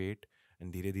accept your fate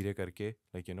and धीरे धीरे करके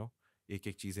लाइक एक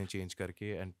एक चीज़ें चेंज करके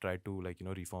and try to like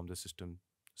reform the system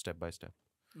step by step,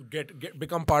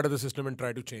 become part of the system and try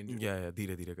to change it. या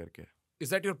धीरे धीरे करके.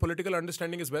 Is that your political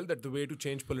understanding as well, that the way to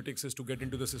change politics is to get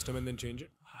into the system and then change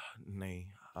it? nahi,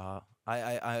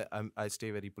 I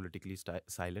stay very politically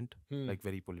silent, like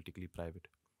very politically private.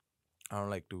 I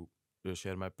don't like to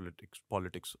share my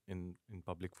politics in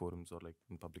public forums or like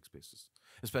in public spaces,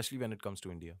 especially when it comes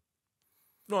to India.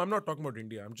 No, I'm not talking about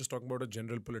India. I'm just talking about a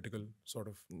general political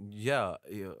sort of. Yeah,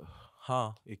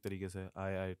 हाँ, एक तरीके से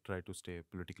I try to stay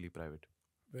politically private.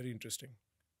 Very interesting.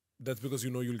 That's because you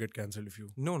know you'll get cancelled if you.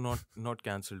 No, not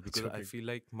cancelled, because I feel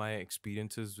like my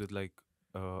experiences with like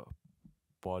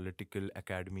political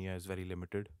academia is very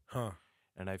limited. Huh.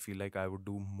 And I feel like I would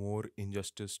do more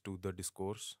injustice to the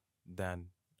discourse than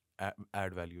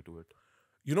add value to it.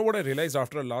 You know what I realized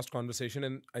after our last conversation,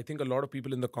 and I think a lot of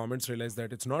people in the comments realize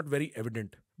that it's not very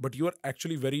evident, but you are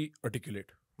actually very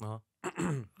articulate.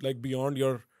 Like beyond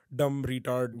your dumb,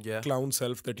 retard, clown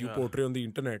self that you portray on the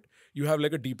internet, you have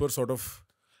like a deeper sort of.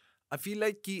 I feel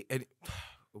like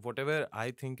whatever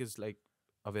I think is like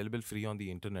available free on the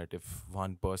internet, if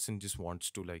one person just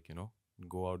wants to like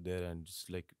go out there and just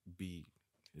like be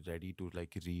ready to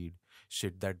like read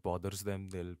shit that bothers them,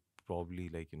 they'll probably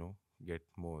like get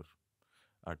more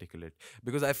articulate.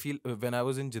 Because I feel when I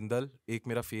was in Jindal, एक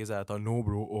मेरा phase आया था, no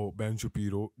bro, oh Ben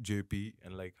Shapiro, JP,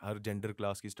 and like her gender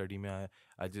class की study में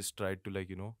I just tried to like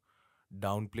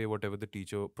downplay whatever the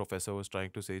professor was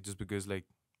trying to say, just because like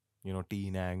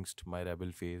teen angst, my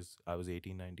rebel phase, I was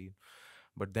 18, 19.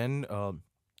 But then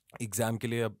exam के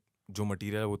लिए अब जो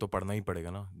material है वो तो पढ़ना ही पड़ेगा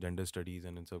ना, gender studies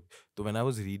and सब. तो when I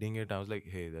was reading it, I was like,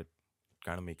 hey, that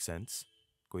kind of makes sense.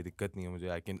 कोई दिक्कत नहीं है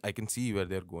मुझे. I can see where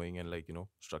they're going and like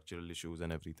structural issues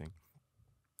and everything.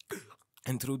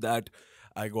 And through that,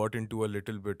 I got into a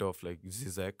little bit of like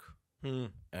Zizek,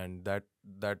 and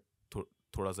that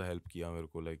थोड़ा सा help किया मेरे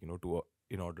को like to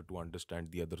in order to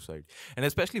understand the other side. And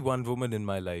especially one woman in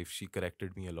my life, she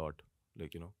corrected me a lot,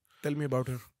 like Tell me about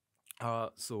her.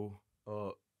 So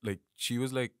like she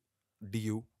was like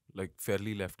DU, like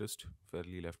fairly leftist,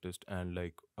 and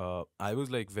like I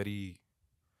was like very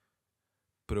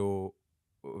pro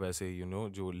वैसे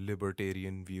जो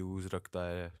libertarian views रखता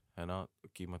है ना,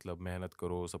 कि मतलब मेहनत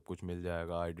करो सब कुछ मिल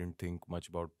जाएगा. I didn't think much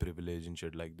about privilege and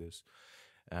shit like this.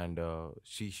 And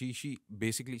she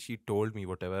basically she told me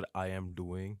whatever I am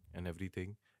doing and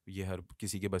everything, ये हर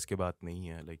किसी के बस के बात नहीं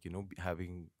है. Like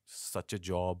having such a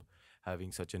job,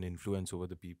 having such an influence over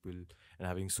the people, and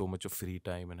having so much of free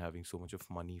time and having so much of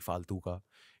money फालतू का,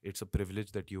 it's a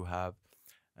privilege that you have.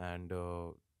 And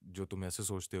जो तुम ऐसे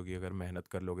सोचते हो कि अगर मेहनत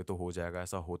कर लोगे तो हो जाएगा,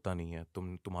 ऐसा होता नहीं है.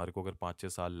 तुम्हारे को अगर 5-6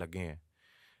 साल लगे हैं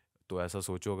तो ऐसा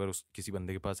सोचो, अगर किसी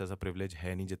बंदे के पास ऐसा प्रिविलेज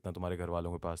है नहीं जितना तुम्हारे घर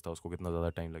वालों के पास था, उसको कितना ज़्यादा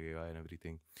टाइम लगेगा and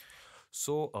everything.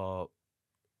 So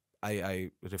I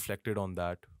reflected on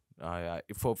that.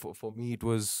 For me it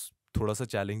was थोड़ा सा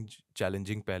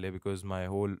चैलेंजिंग पहले, बिकॉज माई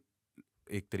होल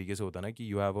एक तरीके से होता ना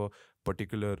कि you have a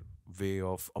particular way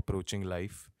of approaching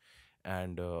life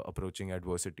and approaching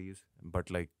adversities,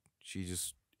 but like she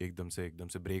just एकदम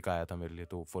से ब्रेक आया था मेरे लिए.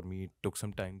 तो for me it took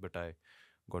some time, but I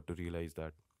got to realise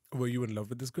that. Were you in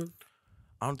love with this girl?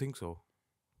 I don't think so.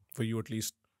 For you at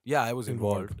least? Yeah, I was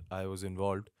involved,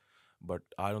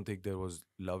 but I don't think there was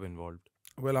love involved.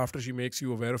 Well, after she makes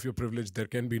you aware of your privilege,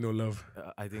 there can be no love.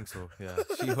 I think so, yeah.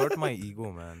 She hurt my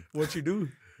ego, man. What'd she do?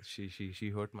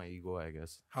 She hurt my ego, I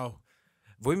guess. How?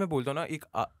 वही मैं बोलता हूँ ना, एक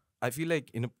I feel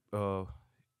like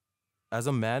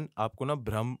as a man, आपको ना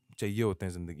भ्रम चाहिए होते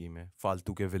हैं ज़िंदगी में,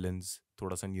 फालतू के villains,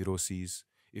 थोड़ा सा neuroses,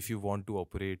 if you want to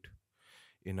operate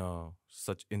in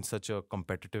such a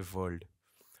competitive world.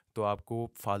 तो आपको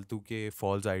फालतू के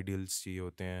false ideals चाहिए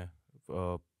होते हैं,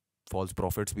 false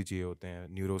prophets भी चाहिए होते हैं,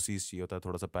 neuroses चाहिए होता है,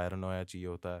 थोड़ा सा paranoia चाहिए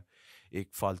होता है,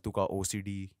 एक फालतू का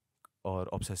OCD और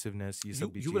obsessiveness, ये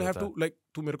सब भी you चाहिए will have होता to like,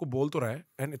 तू मेरे को बोल तो रहा है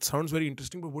and it sounds very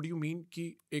interesting, but what do you mean कि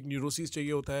एक neuroses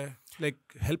चाहिए होता है?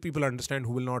 Like help people understand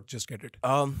who will not just get it.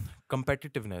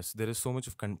 Competitiveness, there is so much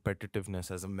of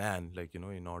competitiveness as a man, like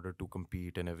in order to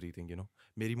compete and everything.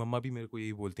 मेरी मम्मा भी मेरे को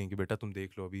यही बोलती हैं कि बेटा तुम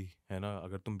देख लो अभी, है ना,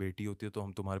 अगर तुम बेटी होती हो तो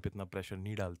हम तुम्हारे पे इतना प्रेशर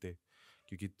नहीं डालते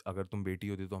क्योंकि अगर तुम बेटी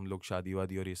होती तो हम लोग शादी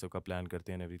वादी और ये सब का प्लान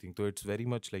करते हैं एवरीथिंग. तो it's very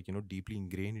much like deeply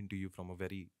इंग्रेन into you from a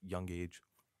very young age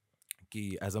कि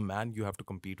as a man you have to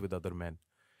compete with other men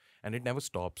and it never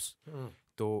stops.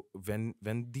 So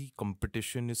when the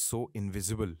competition is so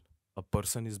invisible, a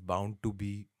person is bound to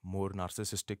be more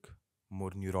narcissistic,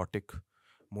 more neurotic,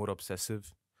 more obsessive,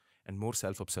 and more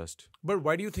self-obsessed. But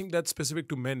why do you think that's specific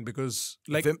to men? Because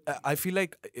like I feel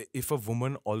like if a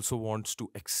woman also wants to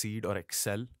exceed or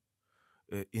excel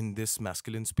in this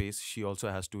masculine space, she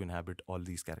also has to inhabit all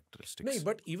these characteristics. नहीं,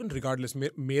 but even regardless,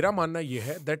 मेरा मानना ये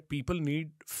है that people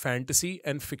need fantasy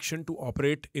and fiction to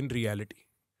operate in reality.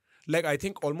 Like I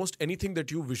think almost anything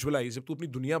that you visualize, जब तू अपनी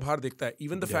दुनिया बाहर देखता है,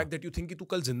 even the fact that you think कि तू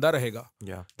कल जिंदा रहेगा,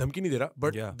 धमकी नहीं दे रहा,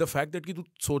 but the fact that कि तू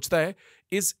सोचता है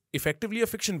is effectively a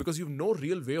fiction because you have no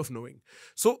real way of knowing.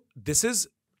 So this is,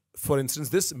 for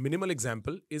instance, this minimal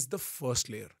example is the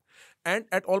first layer.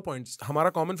 And at all points,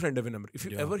 हमारा common friend है Vinamr. If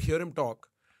you ever hear him talk,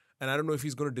 and I don't know if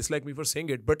he's going to dislike me for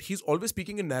saying it, but he's always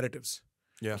speaking in narratives.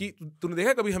 कि तूने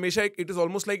देखा कभी हमेशा एक it is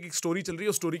almost like एक story चल रही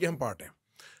है और story के हम part हैं.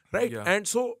 Right? And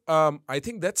so I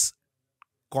think that's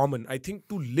common. I think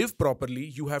to live properly,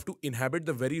 you have to inhabit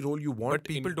the very role you want. But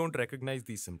people don't recognize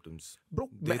these symptoms. Bro,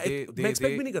 मैं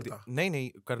expect भी नहीं करता. नहीं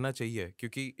करना चाहिए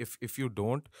क्योंकि if you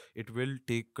don't, it will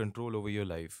take control over your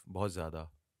life बहुत ज़्यादा.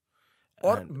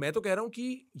 और मैं तो कह रहा हूँ कि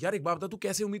यार एक बात बता, तू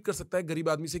कैसे उम्मीद कर सकता है गरीब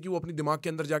आदमी से कि वो अपनी दिमाग के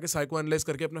अंदर जाके साइको एनालाइज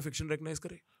करके अपना फिक्शन रिकग्नाइज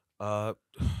करे?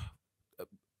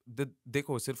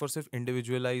 देखो सिर्फ और सिर्फ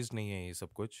इंडिविजुअलाइज नहीं है ये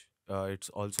सब कुछ. It's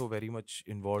also very much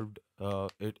involved.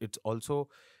 It's also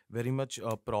very much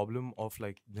a problem of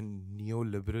like the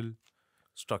neoliberal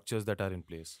structures that are in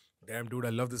place. Damn dude,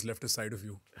 I love this leftist side of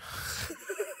you.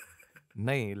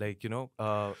 नहीं like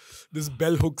this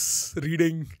bell hooks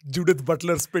reading Judith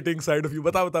Butler spitting side of you.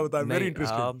 बता very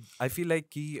interesting. I feel like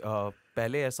कि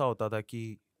पहले ऐसा होता था कि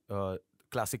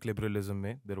classic liberalism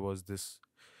में there was this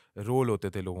role होते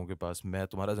थे लोगों के पास. मैं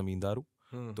तुम्हारा जमींदार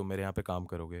हूँ, तो मेरे यहाँ पे काम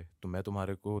करोगे, तो मैं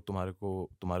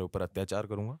तुम्हारे ऊपर अत्याचार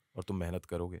करूँगा और तुम मेहनत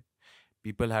करोगे.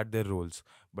 People had their roles,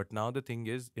 but now the thing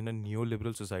is in a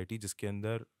neoliberal society जिसके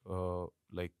अंदर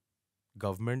like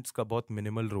governments का बहुत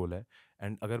minimal role है,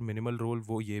 and अगर minimal role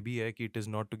वो ये भी है कि it is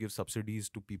not to give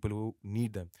subsidies to people who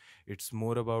need them. It's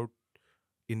more about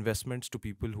investments to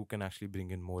people who can actually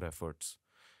bring in more efforts.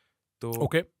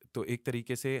 तो एक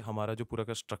तरीके से हमारा जो पूरा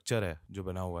का स्ट्रक्चर है जो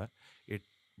बना हुआ है, it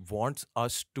wants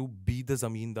us to be the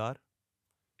zamindar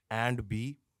and be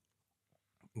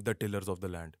the tillers of the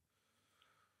land.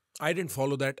 I didn't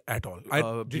follow that at all.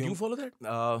 Did you follow that?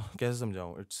 कैसे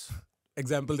समझाऊं? It's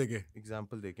example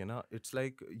देके ना, it's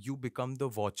like you become the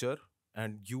watcher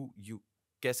and you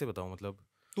कैसे बताऊं, मतलब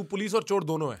तू police और चोर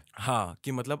दोनों है. हाँ,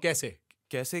 कि मतलब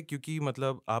कैसे क्योंकि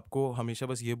मतलब आपको हमेशा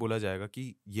बस ये बोला जाएगा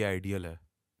कि ये आइडियल है,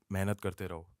 मेहनत करते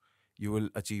रहो, you will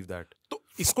achieve that. तो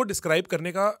इसको डिस्क्राइब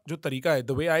करने का जो तरीका है,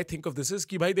 the way I think of this is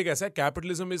कि भाई देख ऐसा है,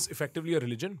 capitalism is effectively a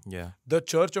religion. Yeah. The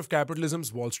church of capitalism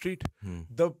is Wall Street.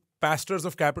 The pastors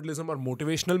of capitalism are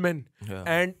motivational men. Yeah.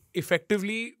 And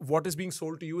effectively what is being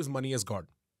sold to you is money as God.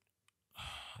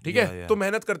 ठीक है? तो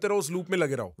मेहनत करते रहो, उस loop में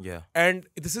लगे रहो. Yeah. And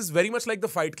this is very much like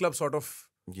the Fight Club sort of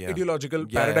ideological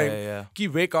paradigm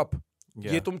कि wake up.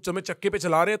 ये तुम्हें चक्के पे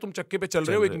चला रहे हैं, तुम चक्के पे चल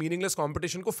रहे हो, एक मीनिंगलेस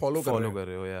कंपटीशन को फॉलो कर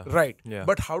रहे हो. Right.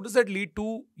 But how does that lead to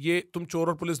ये तुम चोर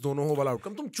और पुलिस दोनों हो वाला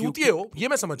आउटकम? तुम चूतिए हो, ये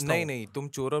मैं समझता हूं. नहीं, तुम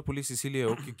चोर और पुलिस इसीलिए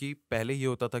हो क्योंकि पहले ये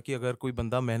होता था कि अगर कोई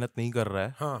बंदा मेहनत नहीं कर रहा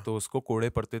है, हाँ, तो उसको कोड़े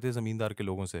पड़ते थे जमींदार के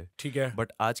लोगों से. ठीक है.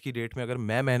 बट आज की डेट में अगर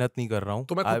मैं मेहनत नहीं कर रहा हूँ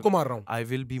तो मैं खुद को मार रहा हूँ. I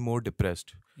will be more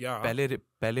depressed.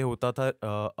 पहले होता था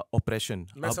ऑपरेशन,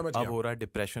 अब हो रहा है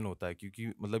डिप्रेशन होता है, क्योंकि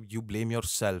मतलब you blame your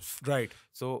self. Right.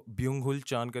 सो ब्यूंग-हुल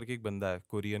चान करके एक बंदा है,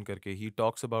 कोरियन करके, he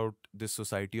talks about this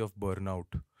society of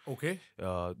burnout, okay,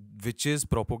 which is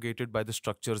propagated by the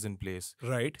structures in place.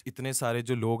 Right. इतने सारे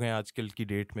जो लोग हैं आजकल की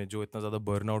डेट में जो इतना ज़्यादा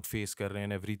burnout face कर रहे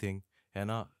हैं, everything है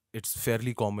ना, it's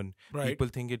fairly common. Right.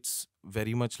 People think it's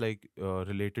very much like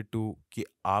related to कि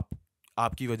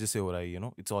आपकी वजह से हो रहा है, you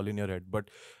know, it's all in your head.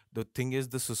 But the thing is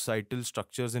the societal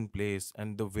structures in place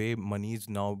and the way money is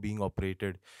now being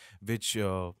operated, which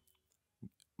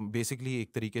basically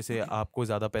एक तरीके से आपको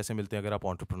ज़्यादा पैसे मिलते हैं अगर आप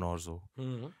एंटरप्रेन्योर्स हो,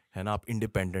 है ना, आप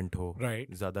इंडिपेंडेंट हो,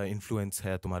 ज़्यादा इन्फ्लुएंस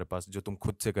है तुम्हारे पास जो तुम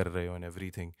खुद से कर रहे हो एंड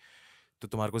एवरीथिंग, तो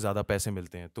तुम्हारे को ज़्यादा पैसे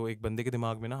मिलते हैं. तो एक बंदे के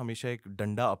दिमाग में ना हमेशा एक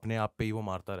डंडा अपने आप पे ही वो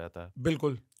मारता रहता है.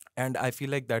 बिल्कुल. And I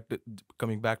feel like that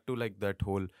coming back to like that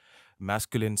whole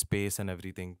masculine space and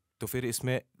everything, तो फिर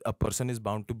इसमें a person is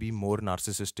bound to be more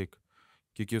narcissistic,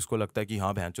 क्योंकि उसको लगता है कि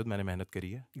हाँ भैंचोद मैंने मेहनत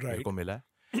करी है, मेरे को मिला है.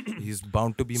 He's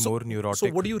bound to be more neurotic. So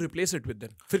what do you replace it with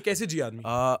then? फिर कैसे जी आदमी?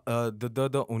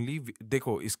 The only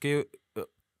देखो इसके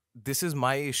this is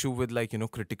my issue with like you know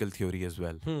critical theory as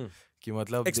well. कि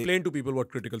मतलब explain to people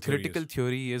what critical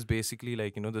theory is basically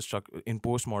like, you know, in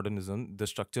postmodernism the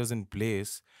structures in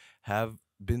place have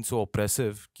been so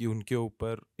oppressive कि उनके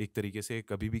ऊपर एक तरीके से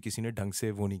कभी भी किसी ने ढंग से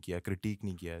वो नहीं किया, critique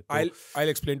नहीं किया है.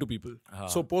 I'll explain to people.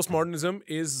 So postmodernism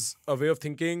is a way of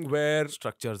thinking where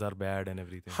structures are bad and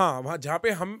everything. हाँ, वहाँ जहाँ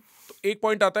पे हम एक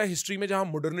पॉइंट आता है हिस्ट्री में जहाँ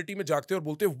मॉडर्निटी में जागते हैं और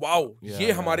बोलते हैं वाओ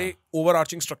ये हमारे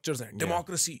ओवरआर्चिंग स्ट्रक्चर्स हैं,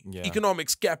 democracy,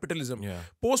 economics, capitalism.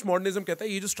 Post modernism कहता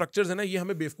है ये जो स्ट्रक्चर्स है ना ये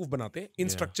हमें बेवकूफ बनाते हैं. इन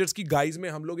स्ट्रक्चर्स की गाइज में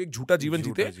हम लोग एक झूठा जीवन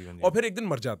जीते हैं और फिर एक दिन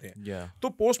मर जाते हैं. तो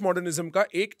पोस्ट मॉडर्निज्म का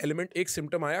एक एलिमेंट, एक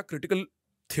सिम्टम आया क्रिटिकल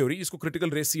theory, इसको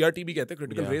critical race CRT भी कहते हैं,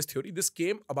 critical race theory. This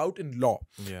came about in law,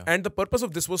 and the purpose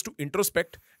of this was to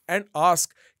introspect and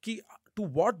ask कि to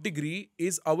what degree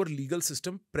is our legal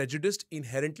system prejudiced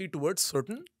inherently towards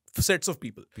certain sets of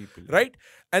people, right?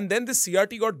 And then this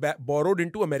CRT got borrowed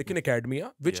into American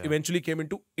academia, which eventually came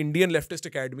into Indian leftist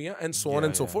academia, and so on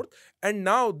and so forth. And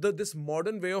now this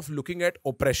modern way of looking at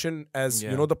oppression as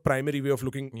you know the primary way of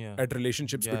looking at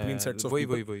relationships between sets of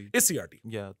people is CRT.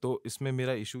 Yeah. तो इसमें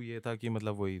मेरा issue ये था कि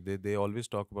मतलब वही they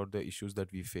always talk about the issues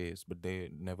that we face, but they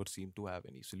never seem to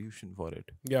have any solution for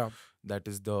it. Yeah.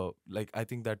 That is the I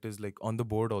think that is like on the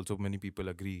board also many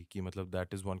people agree कि मतलब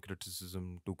that is one criticism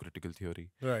to critical theory.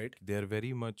 Right. They're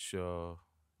very much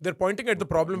they're pointing at the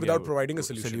problem without providing a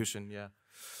solution. Yeah.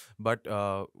 But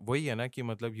वही है ना कि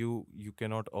मतलब you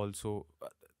cannot also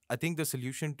I think the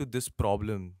solution to this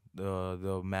problem,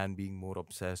 the man being more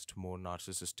obsessed, more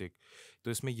narcissistic,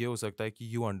 तो इसमें ये हो सकता है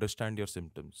कि you understand your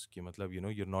symptoms कि मतलब you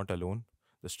know you're not alone.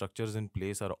 The structures in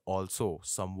place are also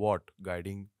somewhat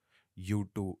guiding you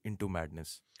into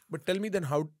madness. But tell me then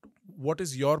what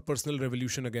is your personal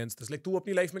revolution against this? Like तू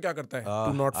अपनी life में क्या करता है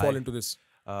to not fall into this?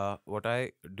 What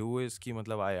I do is कि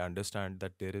मतलब I understand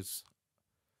that there is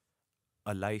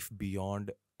a life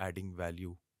beyond adding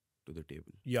value to the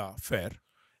table. Yeah, fair.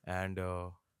 And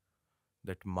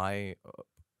that my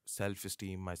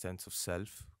self-esteem, my sense of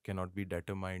self cannot be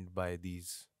determined by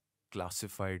these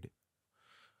classified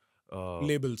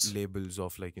labels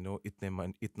of like you know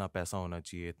इतना पैसा होना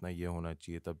चाहिए, इतना ये होना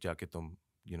चाहिए, तब जाके तुम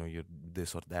you know you're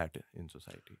this or that in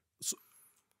society. So,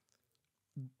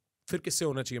 फिर किससे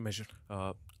होना चाहिए measure?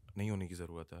 नहीं होने की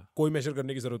जरूरत है. कोई measure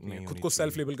करने की जरूरत नहीं है. खुद को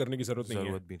self label करने की जरूरत नहीं है.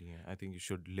 जरूरत भी नहीं है. I think you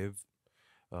should live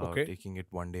taking it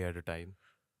one day at a time.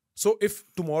 So if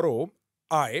tomorrow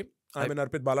I'm an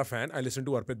Arpit Bala fan, I listen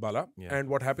to Arpit Bala, and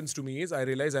what happens to me is I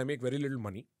realize I make very little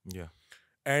money. Yeah.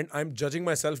 And I'm judging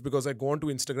myself because I go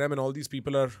onto Instagram and all these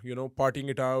people are, you know, partying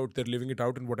it out, they're living it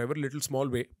out in whatever little small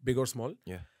way, big or small.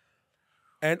 Yeah.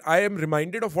 And I am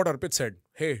reminded of what Arpit said.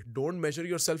 Hey, don't measure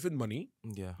yourself with money.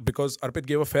 Yeah. Because Arpit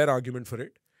gave a fair argument for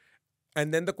it.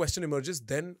 And then the question emerges,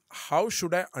 then how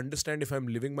should I understand if I'm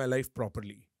living my life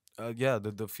properly?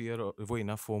 The fear of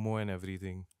FOMO and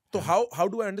everything. So how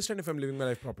do I understand if I'm living my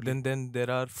life properly? Then there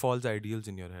are false ideals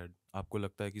in your head. आपको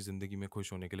लगता है कि जिंदगी में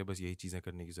खुश होने के लिए बस यही चीजें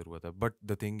करने की जरूरत है. But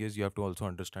the thing is, you have to also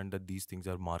understand that these things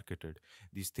are marketed.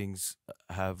 These things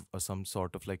have some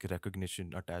sort of like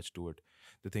recognition attached to it.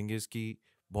 The thing is कि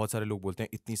बहुत सारे लोग बोलते हैं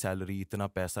इतनी सैलरी, इतना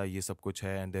पैसा, ये सब कुछ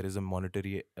है, and there is a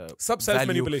monetary सब self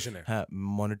manipulation है. हाँ,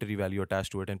 monetary value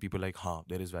attached to it, and people like हाँ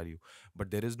there is value,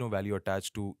 but there is no value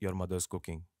attached to your mother's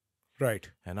cooking.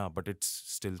 Right. है ना? But it's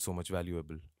still so much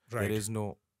valuable. Right. There is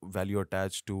no value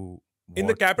attached to in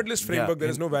the capitalist framework, there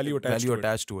is no value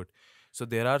attached to it. So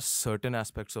there are certain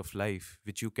aspects of life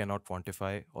which you cannot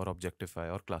quantify or objectify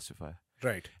or classify.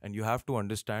 Right. And you have to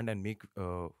understand and make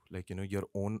like you know your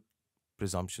own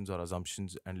presumptions or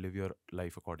assumptions and live your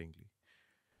life accordingly.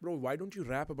 Bro, why don't you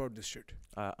rap about this shit?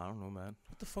 I don't know, man.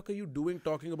 What the fuck are you doing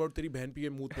talking about teri behan pi hai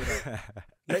mood mein?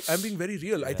 Like, I'm being very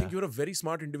real. I think you're a very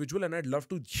smart individual and I'd love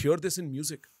to hear this in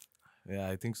music. Yeah,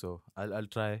 I think so. I'll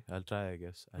try, I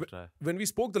guess. I'll try. When we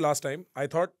spoke the last time, I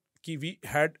thought कि we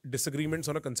had disagreements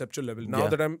on a conceptual level. Now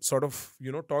that I'm sort of,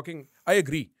 you know, talking, I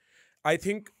agree. I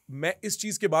think मैं इस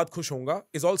चीज के बाद खुश होऊंगा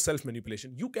is all self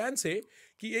manipulation. You can say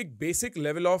कि एक basic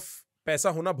level of पैसा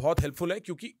होना बहुत helpful है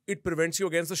क्योंकि it prevents you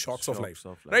against the shocks of life.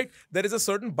 Right? There is a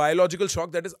certain biological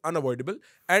shock that is unavoidable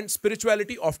and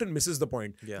spirituality often misses the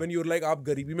point. When you're like आप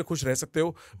गरीबी में खुश रह सकते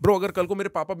हो. Bro, अगर कल को मेरे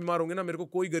पापा बीमार होंगे ना, मेरे को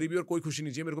कोई गरीबी और कोई खुशी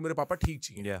नहीं चाहिए, मेरे को मेरे पापा ठीक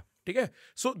चाहिए. ठीक है?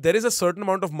 So there is a certain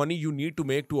amount of money you need to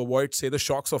make to avoid, say, the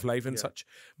shocks of life and such.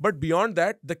 But beyond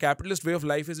that, the capitalist way of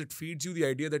life is it feeds you the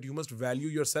idea that you must value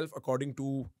yourself according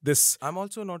to this. I'm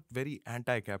also not very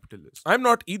anti-capitalist. I'm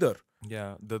not either.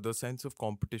 Yeah, the sense of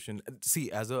competition.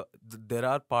 See, there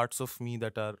are parts of me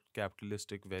that are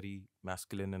capitalistic, very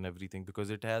masculine and everything, because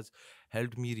it has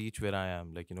helped me reach where I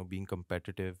am. Like, being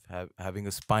competitive, having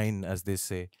a spine, as they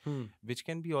say, which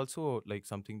can be also like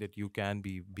something that you can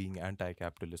be being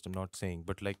anti-capitalist. I'm not saying,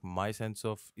 but like my sense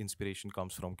of inspiration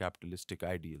comes from capitalistic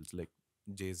ideals, like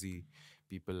Jay-Z,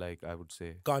 people like, I would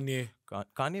say Kanye.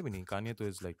 Kanye bhi nahi. Kanye to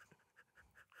is like,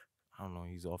 I don't know,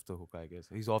 he's off the hook, I guess.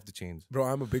 He's off the chains. Bro,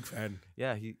 I'm a big fan.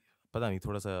 Yeah, पता नहीं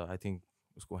थोड़ा सा I think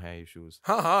उसको हैं issues.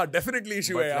 हाँ, definitely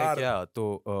issue है यार. Like, yeah,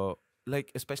 तो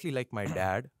like especially like my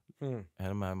dad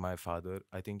and my father,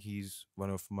 I think he's one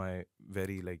of my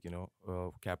very like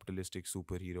capitalistic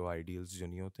superhero ideals जो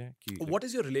नहीं होते हैं कि. What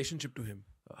is your relationship to him?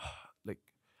 Like,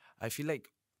 I feel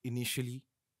like initially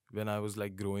when I was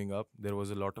like growing up, there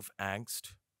was a lot of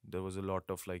angst. There was a lot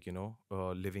of like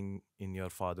living in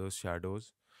your father's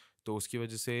shadows. तो उसकी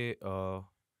वजह से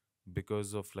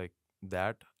because of like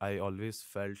that, I always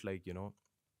felt like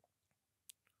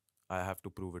I have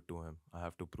to prove it to him. I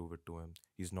have to prove it to him.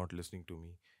 He's not listening to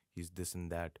me. He's this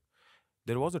and that.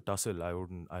 There was a tussle. I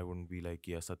wouldn't be like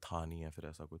कि ऐसा था नहीं है फिर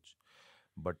ऐसा कुछ.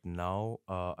 But now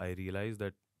I realize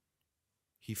that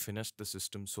he finished the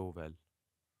system so well.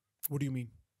 What do you mean?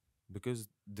 Because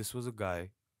this was a guy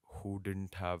who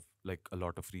didn't have like a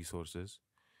lot of resources.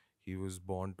 He was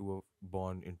born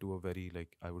into a very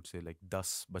like I would say like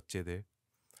 10 बच्चे थे.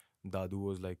 Dadu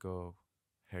was like a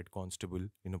head constable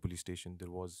in a police station. There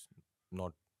was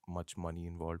not much money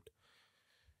involved.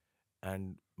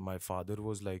 And my father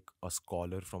was like a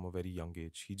scholar from a very young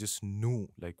age. He just knew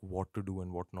like what to do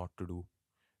and what not to do.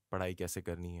 पढ़ाई कैसे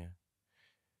करनी है.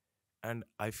 And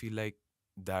I feel like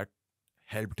that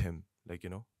helped him, like,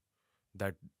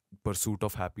 that pursuit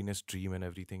of happiness, dream and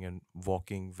everything, and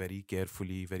walking very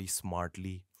carefully, very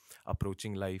smartly,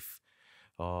 approaching life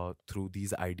through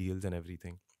these ideals and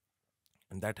everything.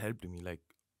 And that helped me. Like,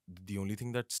 the only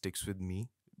thing that sticks with me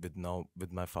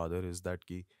with my father is that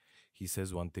he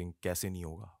says one thing, kaise nahi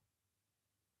hoga.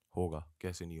 Hoga,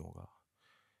 kaise nahi hoga.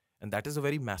 And that is a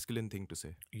very masculine thing to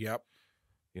say. Yep.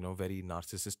 Very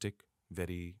narcissistic,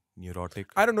 very neurotic.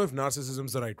 I don't know if narcissism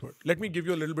is the right word. Let me give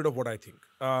you a little bit of what I think.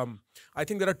 I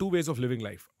think there are two ways of living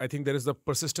life. I think there is the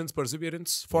persistence,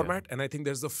 perseverance format, and I think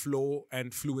there's the flow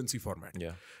and fluency format.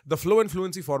 Yeah. The flow and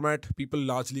fluency format, people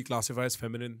largely classify as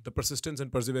feminine. The persistence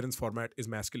and perseverance format is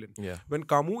masculine. Yeah. When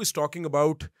Camus is talking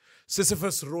about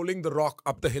Sisyphus rolling the rock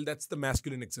up the hill, that's the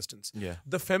masculine existence. Yeah.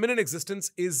 The feminine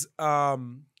existence is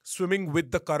swimming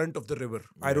with the current of the river.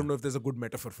 I don't know if there's a good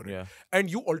metaphor for it. Yeah. And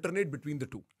you alternate between the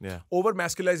two. Yeah. Over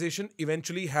masculization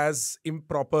eventually has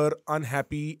improper,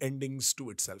 unhappy endings to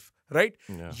itself, right?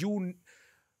 Yeah.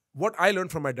 What I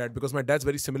learned from my dad, because my dad's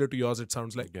very similar to yours, it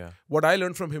sounds like. Yeah. What I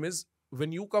learned from him is,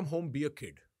 when you come home, be a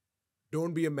kid.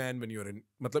 Don't be a man when you're in.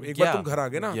 मतलब एक बार तुम घर आ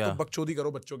गए ना, तो बकचोदी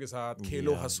करो बच्चों के साथ,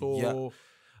 खेलो, हंसो.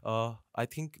 I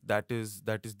think that is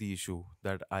the issue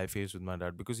that I faced with my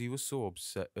dad, because he was so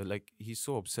he's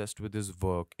so obsessed with his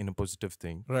work in a positive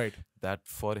thing, Right. that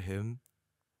for him,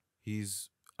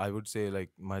 I would say like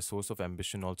my source of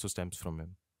ambition also stems from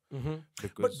him.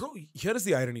 But bro, here is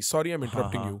the irony. Sorry, I'm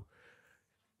interrupting you.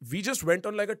 We just went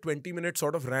on like a 20-minute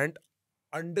sort of rant,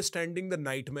 understanding the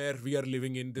nightmare we are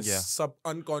living in, this sub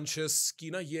unconscious कि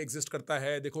ना ये exist करता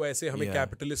है, देखो ऐसे हमें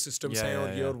capitalist systems हैं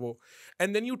और ये और वो.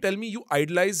 And then you tell me you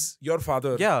idolize your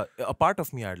father. Yeah, a part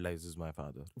of me idolizes my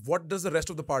father. What does the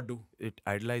rest of the part do? It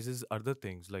idolizes other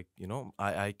things. Like,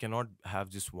 I cannot have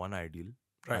just one ideal.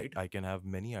 Right. I can have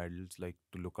many idols like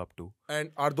to look up to. And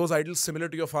are those idols similar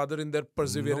to your father in their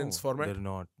perseverance format?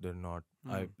 They're not.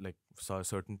 I like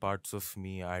certain parts of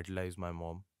me idolize my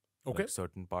mom. Okay. Like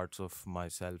certain parts of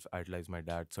myself idolize my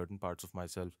dad. Certain parts of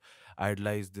myself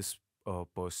idolize this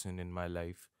person in my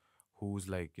life who's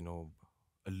like,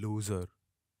 a loser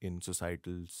in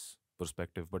societal's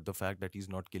perspective. But the fact that he's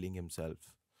not killing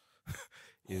himself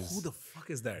is... Who the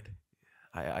fuck is that?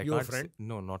 I Your can't friend?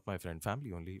 No, not my friend.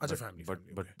 Family only. Achha, But family, but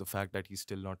okay. the fact that he's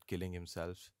still not killing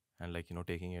himself and like,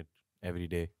 taking it every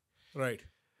day Right.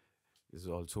 is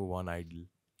also one idol.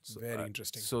 So, Very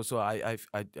interesting. So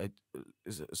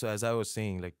as I was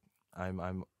saying, like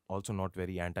I'm also not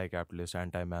very anti-capitalist,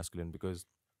 anti-masculine, because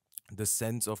the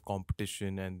sense of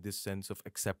competition and this sense of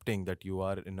accepting that you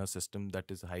are in a system that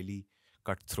is highly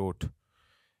cutthroat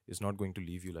is not going to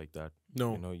leave you like that.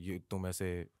 No. तुम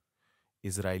ऐसे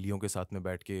इजराइलियों के साथ में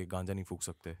बैठ के गांजा नहीं फूक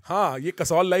सकते. हाँ, ये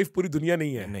कसौल लाइफ पूरी दुनिया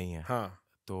नहीं है. नहीं है. हाँ.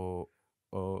 तो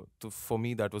for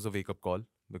me that was a wake up call,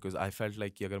 because I felt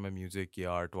like कि अगर मैं music या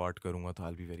art करूँगा तो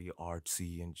I'll be very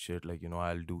artsy and shit, like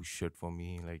I'll do shit for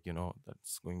me, like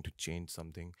that's going to change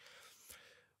something.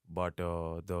 But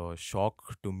the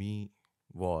shock to me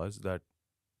was that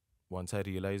once I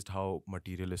realized how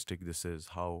materialistic this is,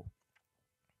 how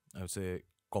I would say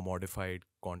commodified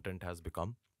content has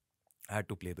become, I had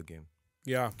to play the game.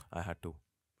 Yeah. I had to.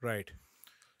 Right.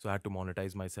 So I had to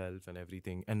monetize myself and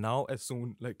everything. And now as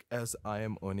soon, like, as I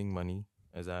am earning money,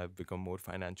 as I have become more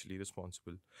financially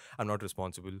responsible, I'm not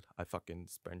responsible. I fucking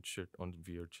spend shit on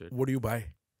weird shit. What do you buy?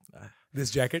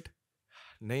 This jacket?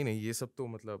 नहीं ये सब तो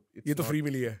मतलब ये तो free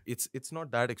मिली है. It's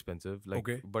not that expensive, like,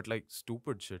 okay. But like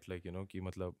stupid shit, like, you know, कि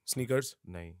मतलब sneakers.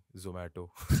 नहीं, Zomato.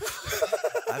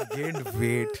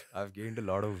 I've gained a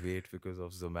lot of weight because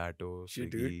of Zomato,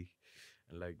 Swiggy,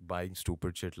 and like buying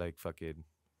stupid shit like fucking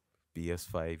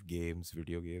PS5 games,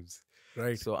 video games.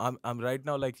 Right. So I'm right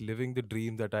now like living the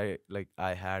dream that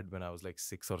I had when I was like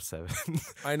 6 or 7.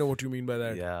 I know what you mean by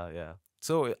that. Yeah.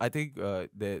 So I think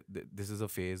this is a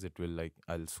phase. It will like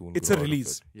I'll soon. It's a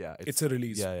release. Yeah, it's a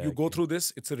release. Yeah, you go through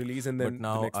this. It's a release, and then but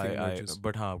now the next thing emerges.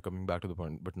 But coming back to the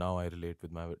point. But now I relate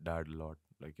with my dad a lot.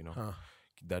 Like, you know,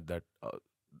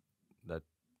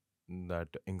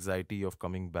 that anxiety of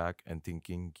coming back and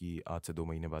thinking कि आज से 2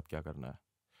 महीने बाद क्या करना है.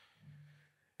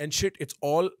 And shit, it's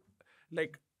all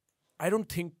like, I don't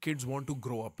think kids want to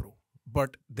grow up, bro.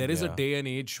 But there is a day and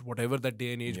age, whatever that day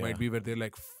and age might be, where they're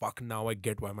like, fuck, now I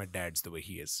get why my dad's the way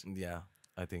he is. Yeah,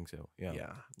 I think so.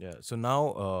 Yeah. So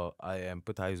now I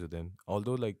empathize with him.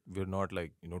 Although like we're not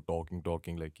like, you know,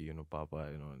 talking like, you know, Papa,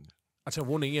 you know. Acha,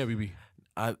 wo nahi hai abhi bhi.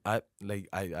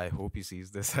 I hope he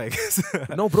sees this, I guess.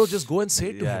 No, bro, just go and say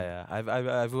it to him. Yeah.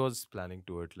 I was planning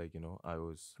to it, like, you know, I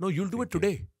was. No, you'll do it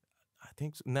today. I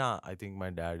think so. Nah, I think my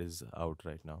dad is out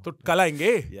right now. So kal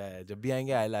aayenge? Yeah. Jab bhi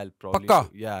aayenge, I'll probably. Pakka?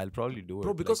 Yeah, I'll probably do it.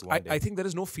 Bro, because like I think there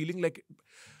is no feeling like,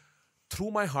 through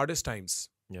my hardest times,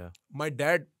 my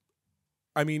dad,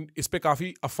 I mean, इस पे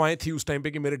काफी अफवाहें थी उस time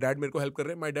पे कि मेरे dad मेरे को हेल्प कर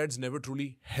रहे हैं. My dad's never truly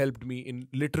helped me in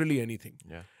literally anything.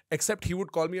 Yeah. Except he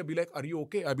would call me and be like, "Are you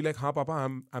okay?" I'd be like, "हाँ पापा,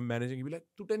 I'm managing." He'd be like,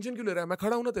 "तू tension क्यों ले रहा है? मैं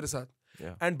खड़ा हूँ ना तेरे साथ."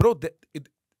 Yeah. And bro,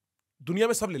 दुनिया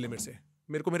में सब ले ले मेरे से.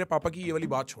 मेरे को मेरे पापा की ये वाली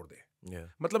बात छोड़ दे.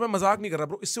 मतलब मैं मजाक नहीं कर रहा,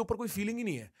 bro. इससे ऊपर कोई feeling ही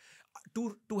नहीं है.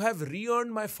 To have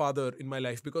re-earned my father in my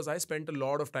life, because I spent a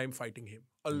lot of time fighting him.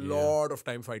 Lot of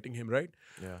time fighting him, right?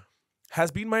 Yeah.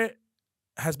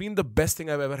 Has been the best thing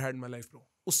I've ever had in my life, bro.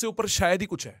 उससे ऊपर शायद ही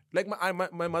कुछ है. Like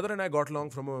my mother and I got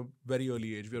along from a very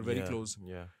early age. We were very close.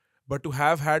 Yeah. But to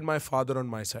have had my father on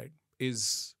my side is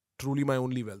truly my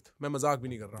only wealth. मैं मजाक भी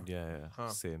नहीं कर रहा. Yeah.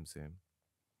 हाँ. Same.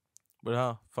 But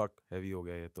हाँ, fuck, heavy हो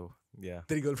गया ये तो. Yeah.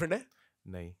 तेरी girlfriend है?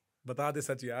 नहीं. बता दे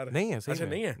सच यार. नहीं है, सही अच्छा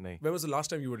में. नहीं है? नहीं. When was the last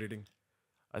time you were dating?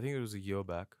 I think it was a year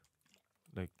back.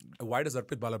 Like. Why does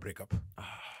Arpit Bala break up?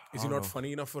 Is he not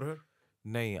funny enough for her?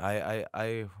 नहीं,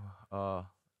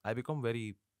 I become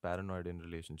very paranoid in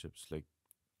relationships, like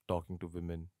talking to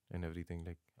women and everything.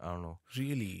 Like, I don't know.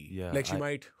 Really? Yeah. Like she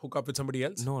might hook up with somebody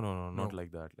else? No, not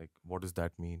like that. Like, what does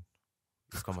that mean?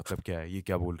 इसका मतलब क्या है? ये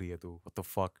क्या बोल रही है तू? What the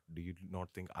fuck? Do you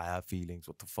not think I have feelings?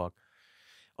 What the fuck?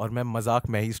 और मैं मजाक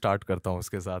मैं ही स्टार्ट करता हूँ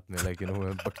उसके साथ में, like, you know,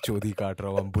 मैं बकचोदी काट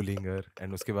रहा हूँ, I'm bullying her,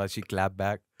 and उसके बाद she claps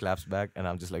back, and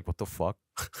I'm just like, what the fuck?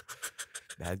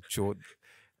 That chod.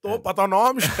 तो पता ना,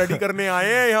 हम स्टडी करने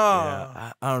आए हैं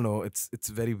यहाँ. I don't know. It's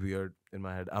very weird in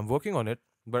my head. I'm working on it,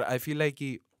 but I feel like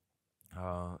कि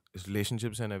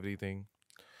relationships and everything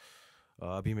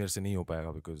अभी मेरे से नहीं हो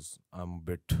पाएगा because I'm a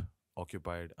bit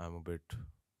occupied. I'm a bit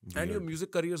weird. And your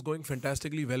music career is going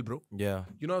fantastically well, bro. Yeah.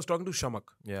 You know, I was talking to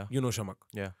Shamak. Yeah. You know Shamak.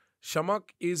 Yeah.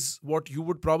 Shamak is what you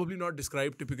would probably not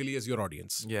describe typically as your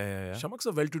audience. Yeah. Shamak's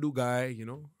a well-to-do guy, you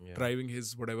know, driving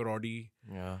his whatever Audi.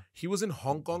 Yeah. He was in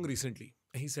Hong Kong recently.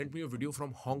 He sent me a video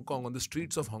from Hong Kong, on the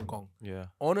streets of Hong Kong. Yeah.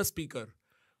 On a speaker,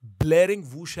 blaring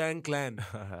Wu-Shang Clan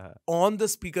on the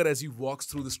speaker as he walks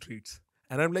through the streets.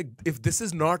 And I'm like, if this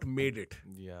is not made it,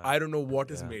 I don't know what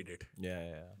has made it.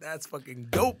 Yeah. That's fucking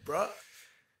dope, bro.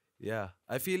 Yeah.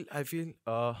 I feel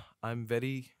I'm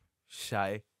very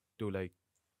shy to like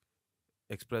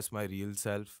express my real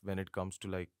self when it comes to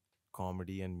like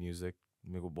comedy and music.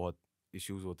 मेरे को बहुत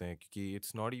issues होते हैं क्योंकि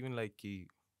it's not even like कि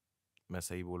मैं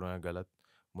सही बोल रहा हूँ या गलत.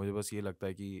 मुझे बस ये लगता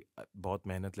है कि बहुत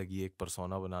मेहनत लगी एक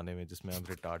persona बनाने में जिसमें I'm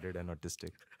retarded and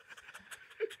autistic.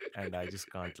 And I just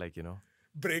can't, like, you know,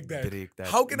 break that.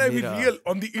 How can I be real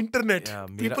on the internet? Yeah,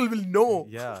 people will know.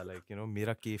 Yeah, like, you know,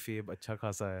 मेरा kayfabe अच्छा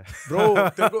खासा है.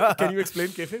 Bro, can you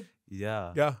explain kayfabe?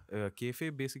 Yeah.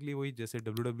 Kayfabe basically वही जैसे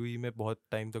WWE में बहुत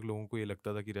time तक लोगों को ये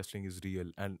लगता था कि wrestling is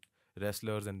real, and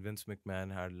wrestlers and Vince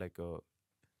McMahon had like a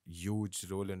huge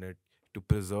role in it to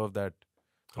preserve that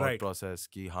thought process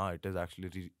कि हाँ, it is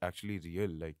actually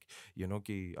real. Like, you know,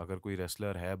 कि अगर कोई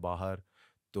wrestler है बाहर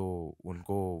तो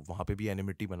उनको वहाँ पे भी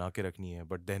एनिमिटी बना के रखनी है.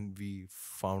 But then we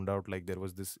found out like there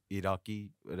was this Iraqi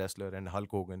wrestler and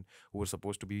Hulk Hogan who were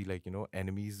supposed to be like, you know,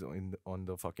 enemies on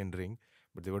the fucking ring,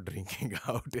 but they were drinking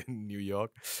out in New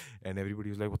York and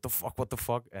everybody was like what the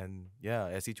fuck and yeah,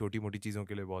 ऐसी छोटी मोटी चीज़ों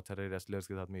के लिए बहुत सारे wrestlers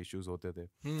के साथ में issues होते थे.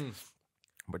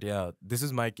 But yeah, this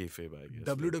is my kayfabe, I guess.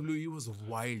 WWE was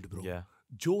wild, bro. Yeah.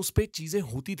 जो उस पे चीजें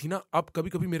होती थी ना, अब कभी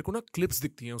कभी मेरे को ना क्लिप्स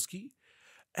दिखती हैं उसकी,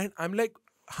 एंड आई एम लाइक,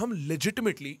 हम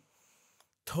लेजिटिमेटली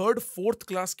 3rd 4th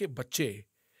क्लास के बच्चे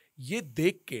ये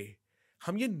देख के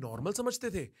हम ये नॉर्मल समझते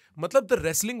थे. मतलब the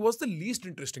wrestling was the least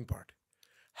interesting part.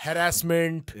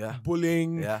 Harassment,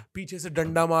 bullying, पीछे से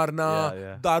डंडा मारना,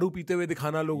 दारू पीते हुए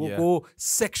दिखाना लोगों को,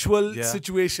 sexual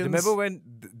situations. Remember when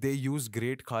they used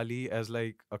Great Khali as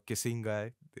like a kissing guy?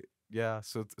 Yeah,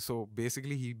 so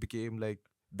basically he became like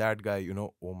that guy, you know.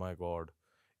 Oh my god,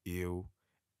 ew.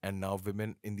 And now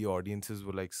women in the audiences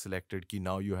were like selected ki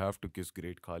now you have to kiss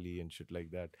Great Khali and shit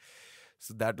like that.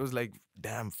 So that was like,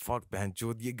 damn, fuck,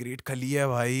 बहनचोद, ये Great Khali है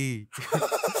भाई.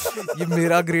 ये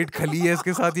मेरा Great Khali है,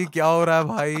 इसके साथ ये क्या हो रहा है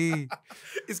भाई?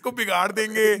 इसको बिगाड़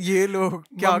देंगे ये लोग,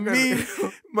 क्या कर रहे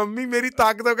हैं? मम्मी मेरी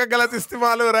ताकतों का गलत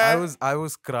इस्तेमाल हो रहा है. I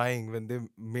was crying when they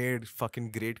made fucking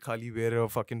Great Khali wear a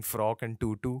fucking frock and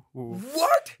tutu.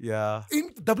 What? Yeah.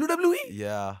 In WWE?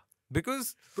 Yeah.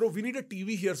 Because bro, we need a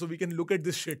TV here so we can look at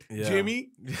this shit. Jamie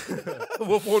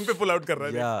वो phone पे pull out कर रहा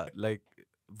है. Yeah, like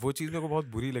वो चीज मेरे को बहुत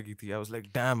बुरी लगी थी. I was like,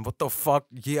 damn, what the fuck,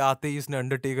 ये आते ही इसने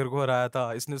अंडरटेकर को हराया था,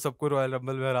 इसने सबको रॉयल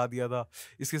रंबल में हरा दिया था,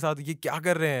 इसके साथ ये क्या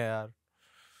कर रहे हैं यार.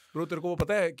 ब्रो तेरे को वो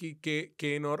पता है कि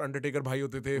केन और अंडरटेकर भाई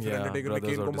होते थे, फिर अंडरटेकर ने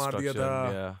केन को मार दिया था.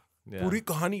 पूरी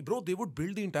कहानी bro, they would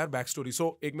build the entire back story.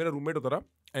 सो एक मेरा रूममेट होता था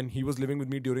and he was living with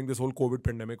me during this whole Covid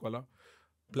pandemic वाला,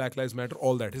 Black Lives Matter,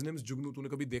 all that. His name is जुगनू. तूने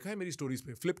कभी देखा है मेरी स्टोरीज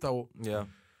पे? फ्लिप था वो.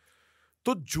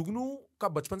 तो जुगनू का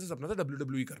बचपन से सपना था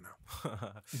WWE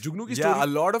करना. जुगनू की story. A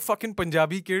lot of fucking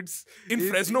Punjabi kids in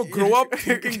Fresno grow up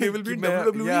thinking they will be in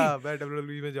WWE. Yeah, मैं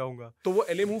WWE में जाऊंगा. तो वो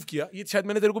LA मूव किया. ये शायद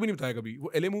मैंने तेरे को भी नहीं बताया कभी.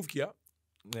 वो LA मूव किया.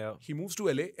 He moves to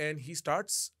LA and he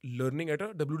starts learning at a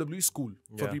WWE school.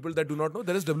 For people that do not know,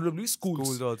 there is WWE schools.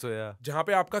 Schools also, yeah. जहाँ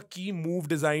पे आपका की मूव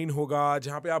डिजाइन होगा,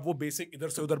 जहाँ पे आप वो बेसिक इधर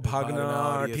से उधर भागना,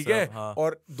 ठीक है,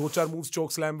 और 2-4 मूव्स,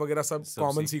 चोक स्लैम वगैरह सब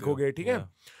कॉमन सीखोगे, ठीक है.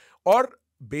 और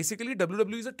basically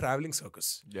WWE is a traveling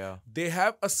circus. Yeah. They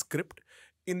have a script.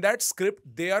 In that script,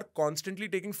 they are constantly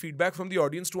taking feedback from the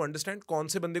audience to understand कौन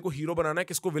से बंदे को हीरो बनाना है,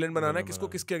 किसको विलेन बनाना है, किसको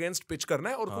किसके अगेंस्ट पिच करना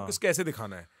है, और उसको किसके ऐसे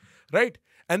दिखाना है, right?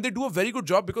 And they do a very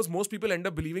good job because most people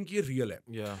end up believing कि ये real है.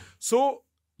 Yeah. So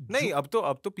नहीं, अब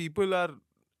तो people are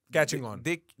catching on.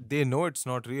 They know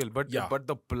it's not real, but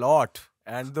the plot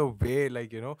and the way,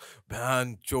 like, you know,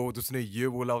 बहन चोद उसने ये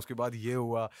बोला, उसके बाद ये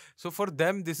हुआ. So for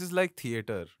them this is like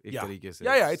theater एक तरीके से.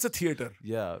 Yeah, it's a theater.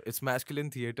 Yeah, it's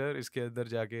masculine theater. इसके अंदर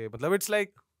जाके मतलब it's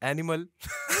like Animal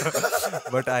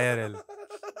but IRL.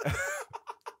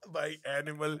 By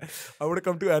Animal, I want to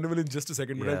come to Animal in just a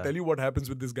second, but I'll tell you what happens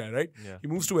with this guy, right? He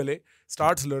moves to LA,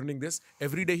 starts learning this.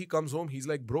 Every day he comes home, he's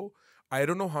like, bro, I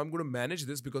don't know how I'm going to manage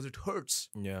this because it hurts.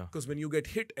 Yeah. Because when you get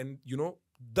hit and, you know,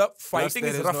 the fighting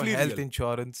is roughly no health real.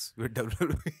 Insurance with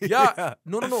WWE. Yeah.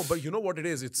 No. But you know what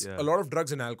it is? It's a lot of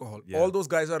drugs and alcohol. Yeah. All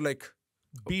those guys are like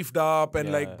beefed up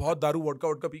and like बहुत दारू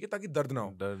vodka P के ताकि दर्द ना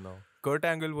हो. Kurt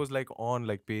Angle was like on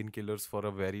like painkillers for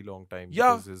a very long time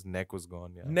because his neck was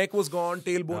gone. Neck was gone,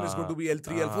 tailbone is going to be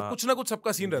L3, L4, कुछ ना कुछ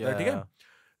सबका सीन रहता है, ठीक है.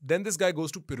 Then this guy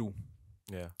goes to Peru.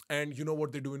 Yeah. And you know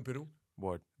what they do in Peru?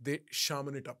 What? They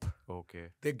shaman it up. Okay.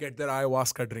 They get their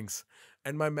ayahuasca drinks.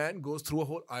 And my man goes through a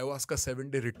whole ayahuasca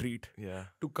 7-day retreat. Yeah.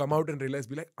 To come out and realize,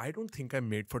 be like, I don't think I'm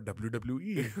made for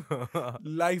WWE.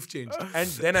 Life changed.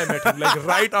 And then I met him. Like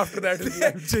right after that, his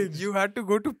life changed. You had to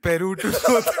go to Peru to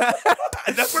know that.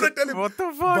 That's what I tell him. What the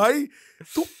fuck? भाई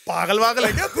तू पागल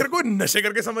है क्या? तेरे को नशे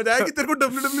करके समझ आया कि तेरे को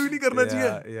WWE नहीं करना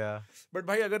चाहिए. Yeah. But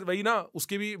भाई अगर वही ना,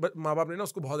 उसके भी माँ बाप ने ना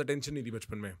उसको बहुत अटेंशन नहीं दी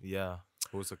बचपन में. Yeah.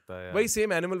 हो सकता है. वही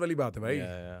सेम एनिमल वाली बात है भाई.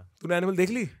 तूने एनिमल देख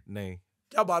ली? नहीं.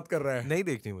 क्या बात कर रहा है? नहीं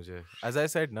देखनी मुझे. As I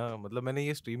said ना, मतलब मैंने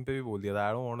ये स्ट्रीम पे भी बोल दिया था,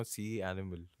 I don't want to see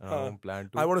Animal. I don't plan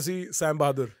to. I want to see Sam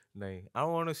Bahadur. नहीं, I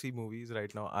don't want to see movies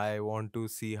right now. I want to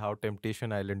see how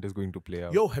Temptation Island is going to play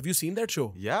out. Yo, have you seen that show?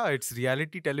 Yeah, it's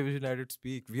reality television at its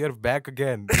peak. We are back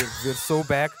again. We're so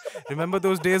back. Remember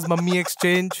those days, Mummy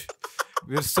Exchange?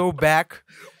 We're so back.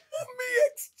 Mummy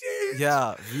Exchange.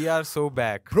 Yeah, we are so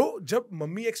back. Bro, जब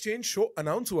Mummy Exchange show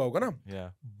announce हुआ होगा ना,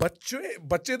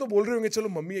 बच्चे तो बोल रहे होंगे चलो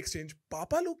Mummy Exchange.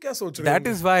 पापा लोग क्या सोच रहे हैं?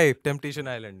 That is why Temptation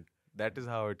Island. that is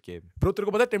how it came. Bro, तेरे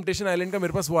को पता है टेम्पटेशन आइलैंड का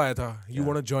मेरे पास वो आया था. You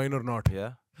wanna join or not?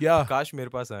 Yeah. Yeah. काश मेरे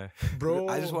पास आए. Bro.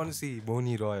 I just want to see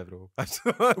Boni Roy, bro.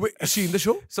 Wait, is she in the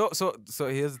show? So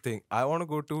here's the thing. I want to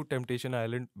go to Temptation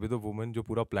Island with a woman जो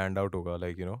पूरा planned out होगा.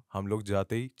 Like, you know, हम लोग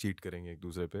जाते ही cheat करेंगे एक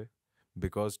दूसरे पे.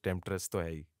 Because temptress तो है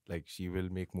ही. Like, she will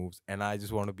make moves. And I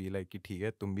just want to be like कि ठीक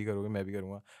है, तुम भी करोगे, मैं भी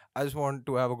करूँगा. I just want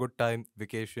to have a good time,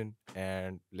 vacation,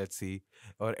 and let's see.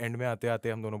 और end में आते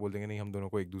आते हम दोनों बोल देंगे नहीं, हम दोनों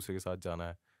को एक दूसरे के साथ जाना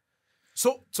है.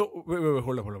 So wait,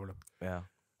 hold up. Yeah.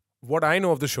 What I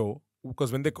know of the show,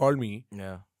 because when they called me,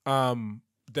 Yeah.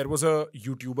 There was a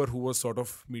YouTuber who was sort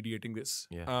of mediating this.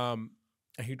 Yeah.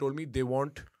 And he told me they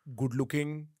want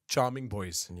good-looking, charming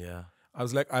boys. Yeah. I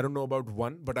was like, I don't know about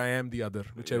one, but I am the other,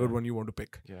 whichever one you want to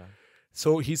pick. Yeah.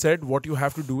 So he said, what you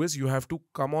have to do is you have to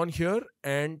come on here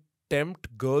and tempt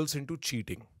girls into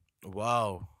cheating.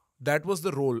 Wow. That was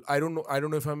the role. I don't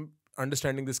know if I'm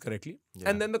understanding this correctly. Yeah.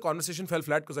 And then the conversation fell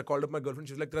flat because I called up my girlfriend.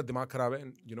 She was like, "Tera dimag kharab hai,"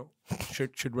 and you know,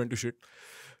 shit went to shit.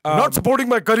 Not supporting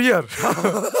my career.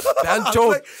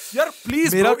 Like, यार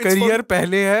please. मेरा career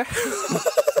पहले है.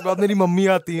 उसके बाद मेरी mummy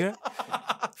आती है.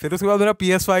 फिर उसके बाद मेरा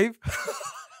PS5.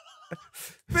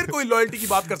 फिर कोई लॉयल्टी की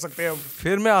बात कर सकते हैं हम.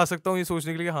 फिर मैं आ सकता हूँ ये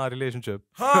सोचने के लिए हाँ रिलेशनशिप.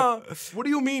 हाँ. What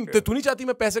do you mean? तो तू नहीं चाहती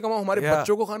मैं पैसे कमाऊँ हमारे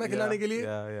बच्चों को खाना खिलाने के लिए?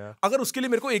 अगर उसके लिए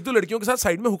मेरे को एक दो लड़कियों के साथ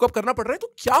साइड में हुकअप करना पड़ रहा है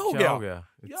तो क्या हो गया?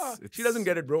 Yeah, she doesn't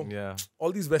get it, bro. Yeah.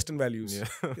 All these Western values.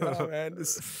 Yeah, man.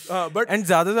 But and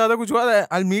ज़्यादा कुछ हुआ है.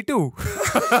 I'll meet you.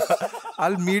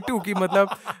 I'll meet you कि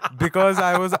मतलब because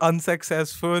I was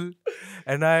unsuccessful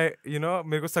and I, you know,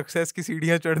 मेरे को success की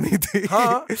सीढ़ियाँ चढ़नी थी.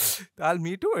 हाँ. I'll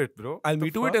meet you it, bro. I'll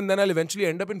meet you it and then I'll eventually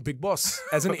end up in Big Boss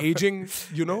as an aging,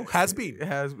 you know, has been.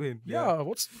 Has been. Yeah.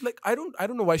 What's like? I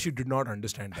don't know why she did not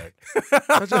understand that.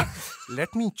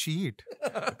 Let me cheat.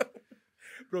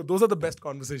 Bro, those are the best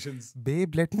conversations.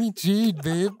 Babe, let me cheat,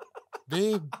 babe.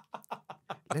 Babe.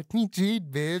 Let me cheat,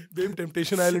 babe. Babe,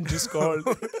 Temptation Island just called.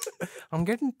 I'm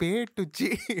getting paid to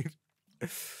cheat.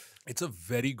 It's a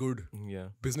very good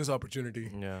business opportunity.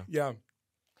 Yeah.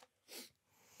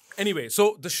 Anyway,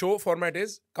 so the show format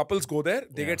is couples go there,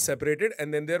 they get separated,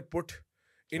 and then they're put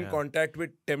in contact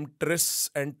with temptress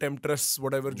and temptress,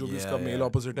 whatever jo bhi uska male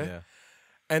opposite hai.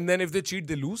 And then if they cheat,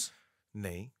 they lose.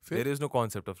 Nahin, there is no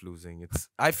concept of losing.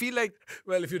 I feel like,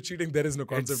 well, if you're cheating, there is no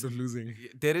concept of losing.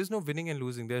 There is no winning and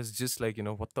losing. There's just like, you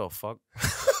know, what the fuck?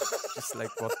 Just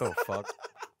like, what the fuck?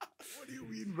 What do you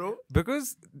mean, bro?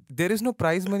 Because there is no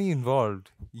prize money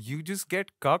involved. You just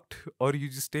get cucked or you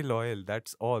just stay loyal.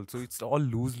 That's all. So it's all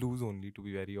lose-lose only, to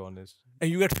be very honest. And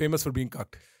you get famous for being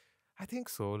cucked. I think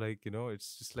so. Like, you know,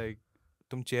 it's just like,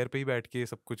 तुम chair पे ही बैठ के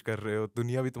सब कुछ कर रहे हो,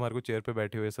 दुनिया भी तुम्हारे को चेयर पे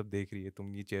बैठे हुए सब देख रही है,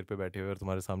 तुम ये चेयर पे बैठे हुए और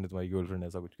तुम्हारे सामने तुम्हारी गर्लफ्रेंड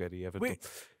ऐसा कुछ कर रही है,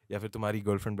 या फिर तुम्हारी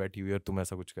गर्लफ्रेंड बैठी हुई है और तुम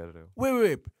ऐसा कुछ कर रहे हो.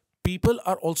 Wait. People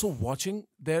are also watching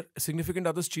their significant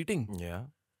others cheating. Yeah.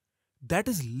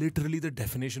 That is literally the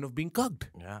definition of being cucked.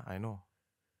 Yeah, I know.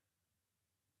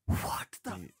 What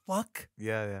the fuck?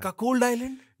 Yeah. Cuckold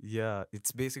Island? Yeah,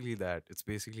 it's basically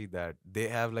that. They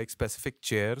have like specific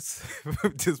chairs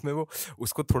जिसमें वो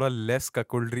उसको थोड़ा less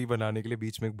cuckoldry बनाने के लिए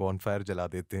बीच में एक bonfire जला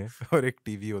देते हैं और एक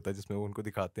टीवी होता है जिसमें वो उनको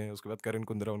दिखाते हैं. उसके बाद करण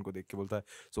कुंद्रा उनको देख के बोलता है,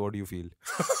 so what do you feel?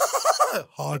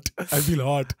 Hot. I feel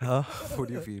hot. What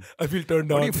do you feel? I feel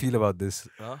turned on. What do you feel about this?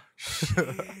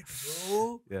 Shit,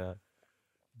 bro. Yeah.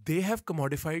 They have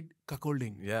commodified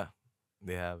cuckolding. Yeah,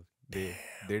 they have.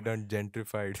 They done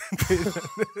gentrified.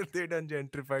 they done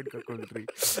gentrified cuckoldry.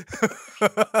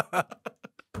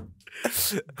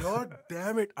 God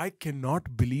damn it. I cannot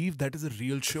believe that is a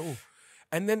real show.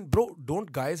 And then, bro,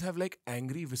 don't guys have like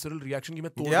angry, visceral reaction? कि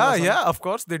मैं तोड़ दूंगा सब? Yeah, of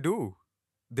course they do.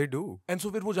 They do. And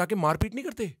so फिर वो जाके मारपीट नहीं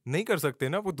करते? नहीं कर सकते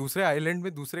ना, वो दूसरे आइलैंड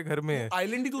में दूसरे घर में है.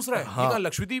 आइलैंड ही दूसरा है? ये कहाँ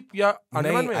लक्षद्वीप या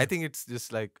अंडमान में? I think it's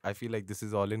just like, I feel like this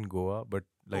is all in Goa, but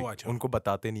like उनको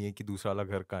बताते नहीं है कि दूसरा वाला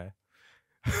घर कहाँ है.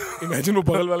 Imagine वो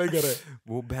बगल वाला ही घर है.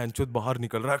 वो बहनचोद बाहर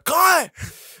निकल रहा है.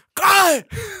 कहाँ है?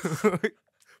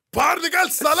 बाहर निकल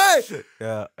साले.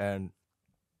 Yeah, and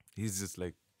he's just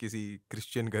like किसी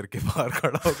क्रिश्चियन घर के बाहर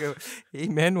खड़ा होके, hey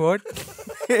man, what?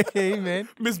 Hey man,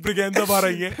 Miss Briganza बाहर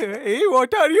आई है. Hey,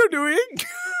 what are you doing?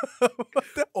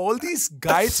 All these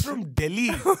guys from Delhi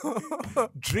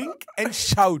drink and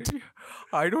shout.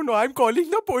 I don't know, I'm calling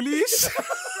the police.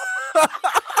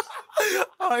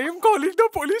 I am calling the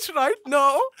police right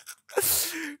now.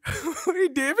 Hey,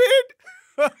 David.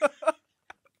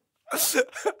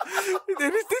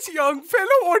 There is this young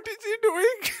fellow. What is he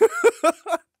doing?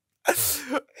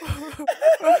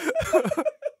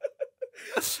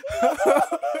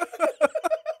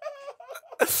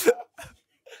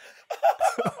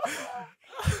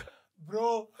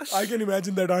 Bro, I can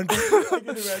imagine that, auntie. I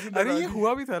can imagine that. अरे ये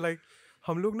हुआ भी था, like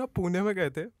हम लोग ना पुणे में गए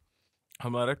थे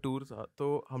हमारा टूर था तो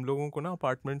हम लोगों को ना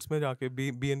अपार्टमेंट्स में जाके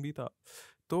B&B था,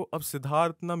 तो अब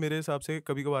सिद्धार्थ ना मेरे हिसाब से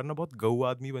कभी कभार ना बहुत गऊ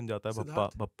आदमी बन जाता है।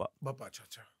 भप्पा।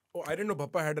 अच्छा। Oh, I didn't know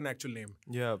Bappa had an actual name.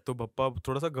 या तो भप्पा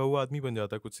थोड़ा सा गऊ आदमी बन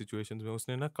जाता है कुछ सिचुएशंस में।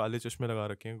 उसने ना काले चश्मे लगा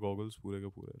रखे हैं, गॉगल्स पूरे के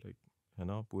पूरे, लाइक है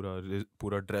ना,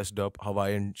 पूरा dressed up,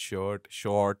 Hawaiian shirt,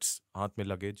 shorts, हाथ में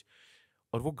लगेज,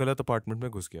 और वो गलत अपार्टमेंट में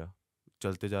घुस गया।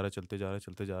 चलते जा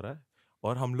रहा है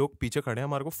और हम लोग पीछे खड़े हैं।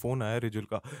 हमारे को फोन आया रिजुल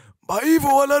का, भाई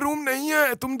वो वाला रूम नहीं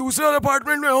है, तुम दूसरे वाले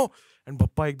अपार्टमेंट में हो। एंड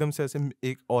पप्पा एकदम से ऐसे,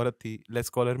 एक औरत थी, लेट्स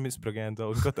कॉल हर मिस प्रज्ञानता,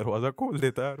 उसका दरवाजा खोल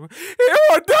देता है और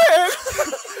what the hell?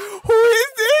 Who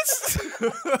is this?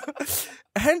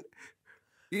 And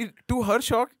to her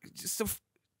shock, just a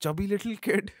chubby little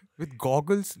kid with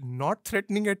goggles, not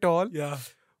threatening at all. Yeah.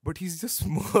 But he's just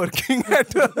smirking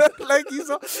at her like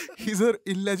he's her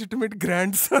illegitimate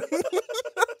grandson.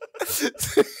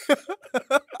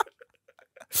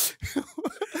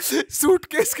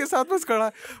 Suitcase के साथ बस खड़ा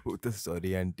है, वो तो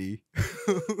sorry aunty.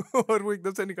 और वो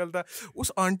एकदम से निकलता है।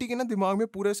 उस आंटी के ना दिमाग में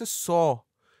पूरे ऐसे 100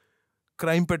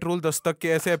 क्राइम पेट्रोल दस्तक के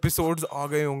ऐसे एपिसोड्स आ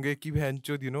गए होंगे कि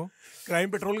भैंचोद, यू नो।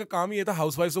 क्राइम पेट्रोल का काम ही ये था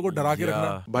हाउसवाइफ्स को डरा के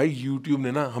रखना। भाई YouTube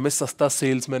ने ना हमें सस्ता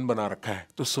सेल्समैन बना रखा है,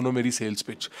 तो सुनो मेरी सेल्स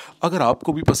पिच। अगर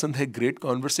आपको भी पसंद है great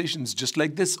conversations just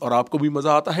like this, और आपको भी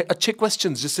मजा आता है अच्छे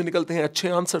क्वेश्चंस जिससे निकलते हैं अच्छे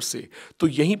आंसर से, तो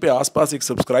यहीं पे आसपास एक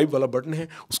सब्सक्राइब वाला बटन है,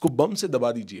 उसको बम से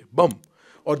दबा दीजिए, बम,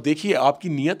 और देखिए आपकी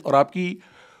नियत और आपकी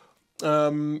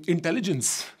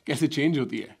इंटेलिजेंस कैसे चेंज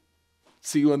होती है।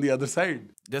 See you on the other side.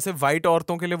 जैसे वाइट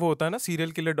औरतों के लिए वो होता है ना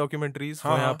सीरियल किलर डॉक्यूमेंटरीज,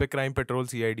 हाँ, यहाँ पे क्राइम पेट्रोल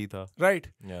CID था, राइट?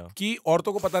 कि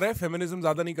औरतों को पता रहे फेमिनिज्म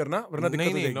ज्यादा नहीं करना वरना दिक्कत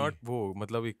हो जाएगी। नॉट वो,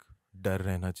 मतलब एक डर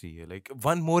रहना चाहिए, लाइक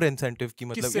वन मोर इंसेंटिव की,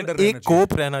 मतलब एक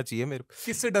कोप रहना चाहिए मेरे।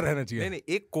 किससे डर रहना चाहिए? नहीं,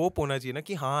 एक कोप होना चाहिए ना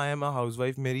कि हाँ आई एम अ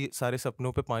हाउसवाइफ, मेरी सारे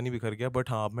सपनों पे पानी बिखर गया, बट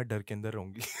हाँ अब मैं डर के अंदर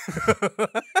रहूंगी।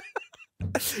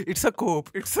 It's a cope.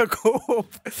 It's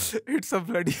a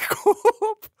bloody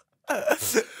cope.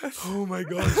 Oh my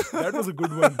gosh, that was a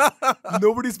good one.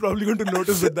 Nobody's probably going to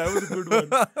notice that was a good one.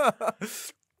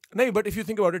 नहीं, but if you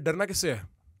think about it, डरना किससे है?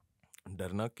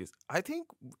 डरना किस? I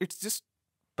think it's just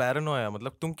paranoia.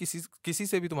 मतलब तुम किसी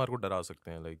से भी तुम्हारे को डरा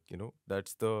सकते हैं, like you know,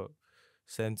 that's the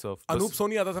sense of. Anoop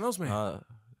Soni आता था ना उसमें? हाँ,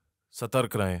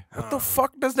 सतर्क रहें। What the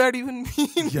fuck does that even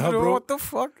mean? Yeah, bro. What the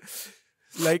fuck?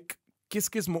 Like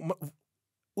किस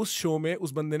उस शो में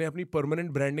उस बंदे ने अपनी परमानेंट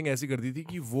ब्रांडिंग ऐसी कर दी थी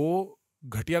कि वो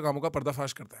घटिया कामों का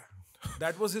पर्दाफाश करता है।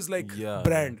 That was his like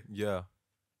brand. Yeah.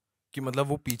 कि मतलब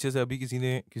वो पीछे से अभी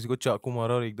किसी को चाकू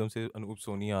मारा और एकदम से अनूप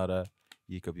सोनी आ रहा है,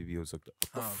 ये कभी भी हो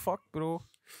सकता है। Fuck bro.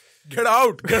 Get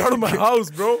out of my house,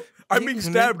 bro. I'm being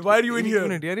stabbed. Why are you in here?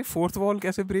 यार ये फोर्थ वॉल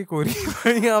कैसे ब्रेक हो रही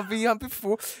है? यहाँ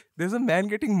पे there's a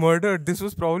man getting murdered. This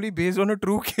was probably based on a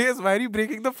true case. Why are you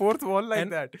breaking the fourth wall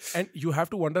like that? And you have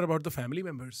to wonder about the family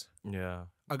members. Yeah.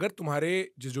 अगर तुम्हारे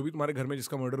जो भी तुम्हारे घर में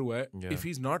जिसका murder हुआ है, if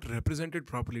he's not represented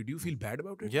properly, do you feel bad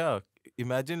about it? Yeah.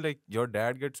 Imagine like your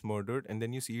dad gets murdered and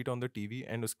then you see it on the TV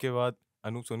and उसके बाद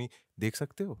अनूप सोनी, देख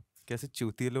सकते हो कैसे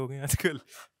चूतिए लोग हैं आजकल,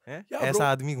 हैं? ऐसा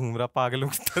आदमी घूम रहा पागलों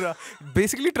की तरह।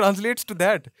 Basically translates to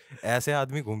that. ऐसे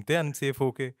आदमी घूमते हैं अनसेफ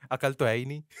होके, अकल तो है ही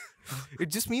नहीं।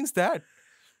 It just means that.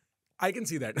 I can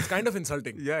see that. It's kind of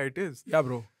insulting. Yeah, it is. Yeah,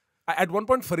 bro. At one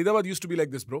point Faridabad used to be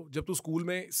like this, bro. जब तू स्कूल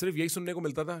में सिर्फ यही सुनने को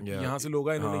मिलता था कि यहाँ से लोग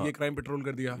आए, इन्होंने ये क्राइम पेट्रोल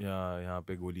कर दिया, यहाँ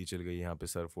पे गोली चल गई, यहाँ पे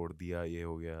सर फोड़ दिया, ये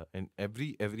हो गया। And every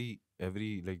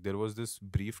like there was this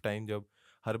brief time जब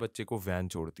हर बच्चे को वैन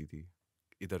छोड़ती थी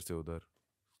इधर से उधर,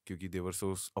 क्योंकि they were so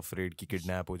afraid कि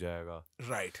किडनैप हो जाएगा,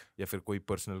 राइट? या फिर कोई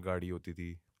पर्सनल गाड़ी होती थी।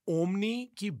 ओमनी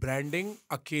की ब्रांडिंग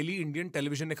अकेली इंडियन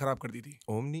टेलीविजन ने खराब कर दी थी।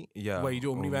 ओमनी, या वही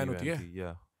जो ओमनी वैन होती है,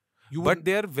 या but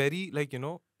they are very like, you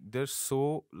know, they're so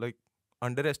like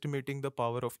underestimating the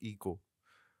power of eco.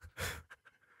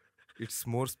 It's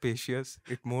more spacious,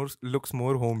 looks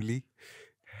more homely.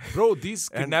 Bro, these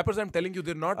kidnappers, I'm telling you,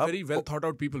 they're not very well thought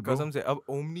out people, bro. कसम से, अब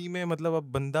omni में मतलब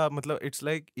अब बंदा, मतलब it's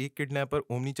like एक kidnapper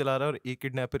omni चला रहा है और एक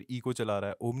किडनैपर इको चला रहा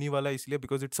है। ओमनी वाला इसलिए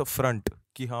बिकॉज इट्स अ फ्रंट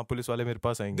कि हाँ पुलिस वाले मेरे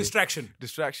पास आएंगे,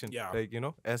 डिस्ट्रैक्शन, लाइक यू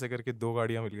नो, ऐसे करके 2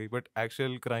 गाड़ियां मिल गई, बट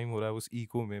एक्चुअल क्राइम हो रहा है उस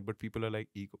इको में, but people are like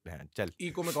eco, चल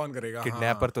इको में कौन करेगा,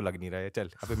 किडनैपर तो लग नहीं रहा है, चल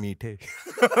अबे मीठे।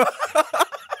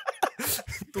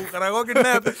 तू कराएगा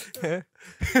किडनैप?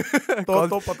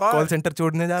 तो पता कॉल सेंटर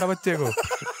छोड़ने जा रहा बच्चे को।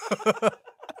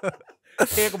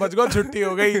 1 बज गया, छुट्टी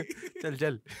हो गई,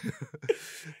 चल।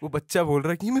 वो बच्चा बोल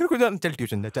रहा है कि मेरे को जाना, चल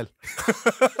ट्यूशन जा, चल।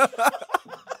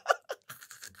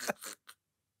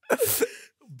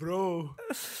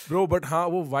 ब्रो बट हाँ,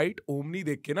 वो वाइट ओमनी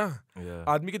देख के ना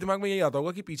आदमी के दिमाग में यही आता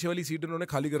होगा कि पीछे वाली सीट उन्होंने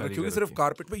खाली कर रखी होगी, सिर्फ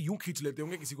कारपेट पे यूं खींच लेते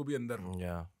होंगे किसी को भी अंदर।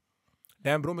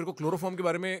 डैम ब्रो, मेरे को क्लोरोफॉर्म के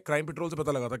बारे में क्राइम पेट्रोल से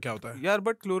पता लगा था क्या होता है यार,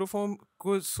 बट क्लोरोफॉर्म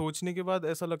को सोचने के बाद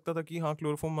ऐसा लगता था कि हाँ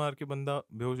क्लोरोफॉर्म मार के बंदा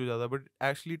बेहोश हो जाता, but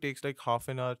actually takes like half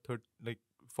an hour, like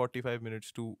 45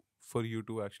 minutes for you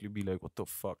to actually be like what the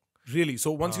fuck. Really?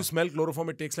 So once you smell chloroform,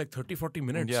 it takes like 30-40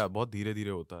 minutes? Yeah, बहुत धीरे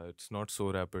धीरे होता है. It's not so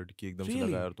rapid कि एकदम से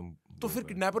लगाया और तुम. तो फिर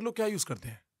किडनैपर लोग क्या यूज करते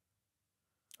हैं?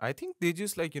 I think they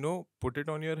just like put it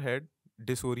on your head,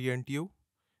 disorient you,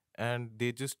 and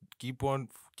they just keep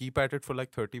at it for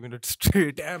like 30 minutes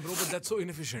straight. Damn bro, but that's so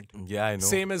inefficient. Yeah, I know.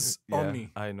 Same as Omni.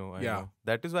 I know.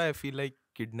 That is why I feel like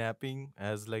kidnapping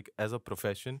as a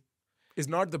profession is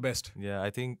not the best. Yeah, I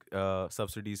think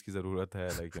subsidies की ज़रूरत है,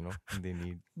 like they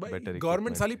need better equipment.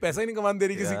 Government साली पैसा ही नहीं कमाने दे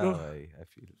रही किसी को. I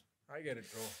feel. I get it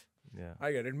bro. Yeah. I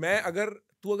get it.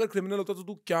 तू अगर क्रिमिनल होता तो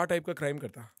तू क्या टाइप का क्राइम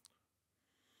करता?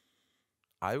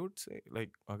 I would say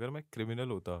like अगर मैं क्रिमिनल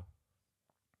होता,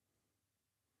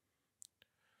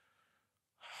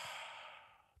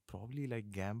 probably like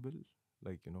gamble,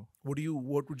 like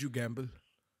What would you gamble?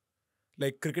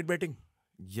 Like cricket betting?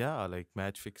 Yeah, like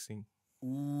match fixing.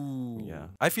 Ooh. Yeah,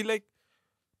 I feel like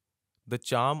the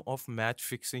charm of match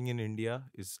fixing in India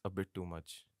is a bit too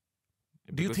much.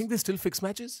 Do you think they still fix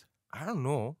matches? I don't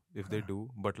know if they do,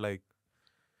 but like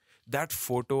that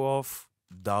photo of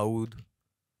Dawood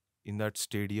in that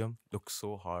stadium looks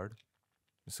so hard.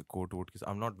 It's a quote.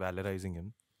 I'm not valorizing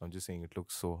him. I'm just saying it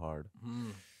looks so hard.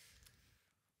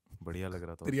 बढ़िया लग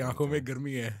रहा था. तेरी आंखों में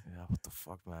गर्मी है. Yeah, what the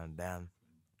fuck, man? Damn.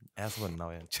 Ass one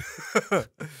now,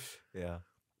 yeah.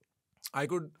 I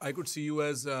could see you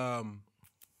as a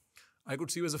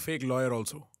fake lawyer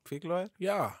also. Fake lawyer?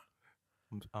 Yeah.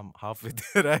 I'm halfway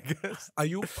there, I guess. Are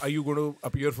you going to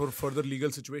appear for further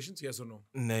legal situations? Yes or no?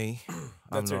 Nahin.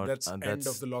 That's it. That's end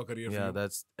of the law career. Yeah, for you.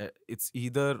 That's it's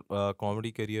either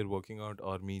comedy career working out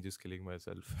or me just killing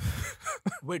myself.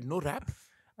 Wait, no rap?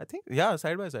 I think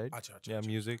side by side. Achha, yeah,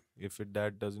 music. If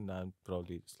that doesn't, I'm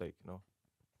probably just like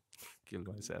kill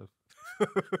myself.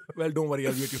 Well, don't worry.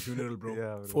 I'll be at your funeral, bro.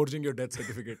 Yeah, bro. Forging your death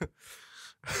certificate.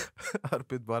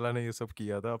 अर्पित बाला ने ये सब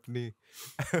किया था अपनी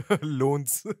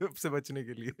loans से बचने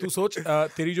के लिए. तू सोच,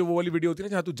 तेरी जो वो वाली वीडियो होती है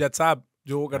ना जहाँ तू जज साहब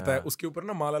जो वो करता है उसके ऊपर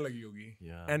ना माला लगी होगी.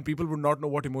 And people would not know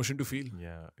what emotion to feel.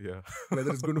 Yeah.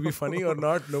 Whether it's going to be funny or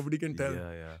not, nobody can tell.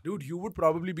 Yeah. Dude, you would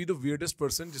probably be the weirdest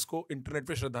person जिसको इंटरनेट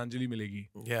पे श्रद्धांजलि मिलेगी.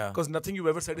 Yeah. Because nothing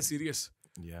you've ever said is serious.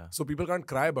 Yeah. So people can't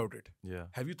cry about it. Yeah.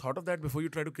 Have you thought of that before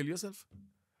you try to kill yourself?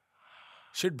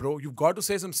 Shit, bro, you've got to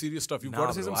say some serious stuff. You've got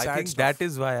to say some sad stuff. I think that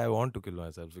is why I want to kill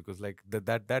myself, because like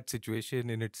that situation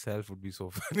in itself would be so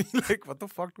funny. Like, what the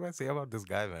fuck do I say about this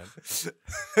guy, man?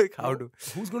 Like,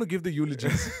 who's going to give the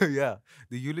eulogy? Yeah,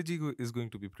 the eulogy is going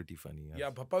to be pretty funny.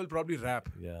 Yeah, Bappa will probably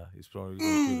rap. Yeah, he's probably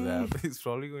going to rap. He's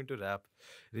probably going to rap.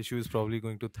 Rishu is probably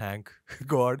going to thank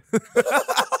God.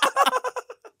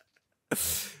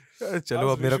 चलो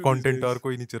अब मेरा content और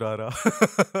कोई नहीं चुरा रहा.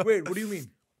 Wait, what do you mean?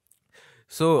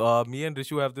 So me and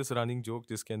Rishu have this running joke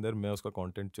जिसके अंदर मैं उसका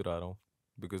content चुरा रहा हूँ,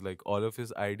 because like all of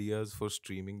his ideas for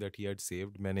streaming that he had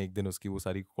saved, मैंने एक दिन उसकी वो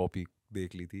सारी copy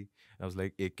देख ली थी. I was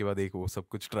like एक के बाद एक वो सब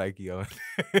कुछ try किया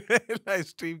मैंने live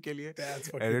stream के लिए,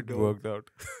 and it worked out.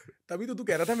 तभी तो तू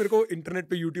कह रहा था मेरे को इंटरनेट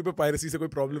पे YouTube पे पायरेसी से कोई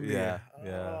प्रॉब्लम नहीं है.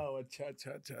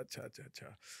 अच्छा.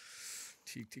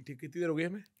 ठीक. कितनी देर हो गई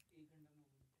हमें?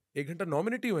 1 घंटा 9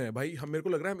 मिनट ही हुए हैं भाई. हम मेरे को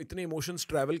लग रहा है हम इतने इमोशंस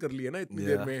ट्रैवल कर लिए ना इतनी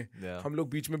देर में. हम लोग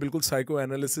बीच में बिल्कुल साइको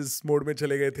एनालिसिस मोड में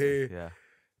चले गए थे.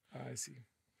 I see.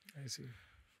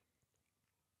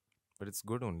 But it's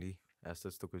good only. As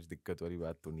such तो कुछ दिक्कत वाली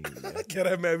बात तो नहीं है. कह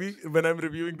रहा है मैं भी when I'm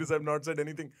reviewing this I've not said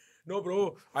anything. No bro,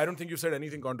 I don't think you said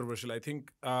anything controversial. I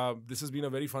think this has been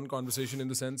a very fun conversation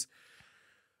in the sense,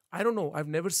 I don't know,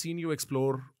 I've never seen you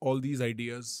explore all these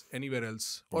ideas anywhere else.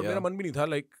 और मेरा मन भी नहीं था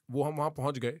like वो हम वहाँ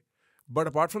पहुँच गए. But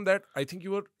apart from that, I think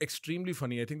you were extremely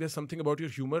funny. I think there's something about your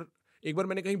humor. एक बार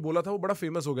मैंने कहीं बोला था वो बड़ा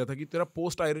famous हो गया था कि तेरा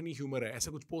post irony humor है.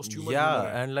 ऐसा कुछ post humor yeah, humor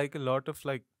है. And like a lot of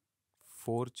like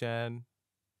 4chan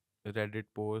Reddit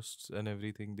posts and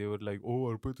everything, they were like, oh,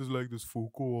 Arpit is like this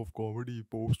Foucault of comedy,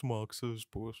 post-Marxist,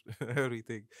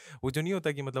 everything. वो जो नहीं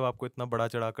होता कि मतलब आपको इतना बड़ा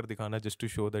चढ़ा कर दिखाना just to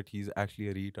show that he's actually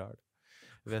a retard.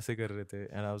 वैसे कर रहे थे,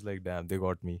 and I was like, damn, they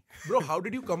got me. Bro, how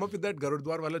did you come up with that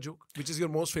Garudwar वाला joke, which is your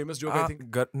most famous joke, I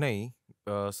think? नहीं,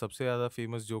 सबसे ज़्यादा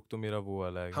famous joke तो मेरा वो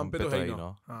वाला है. हम पे तो है ही ना.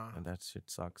 And that shit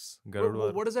sucks.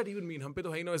 Garudwar. What does that even mean? हम पे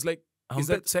तो है ही ना is like, is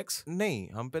that sex? नहीं,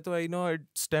 हम पे तो है ही ना. It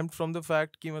stemmed from the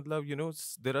fact कि मतलब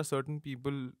there are certain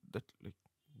people that like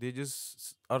they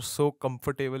just are so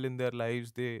comfortable in their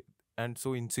lives, and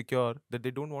so insecure that they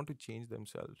don't want to change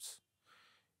themselves.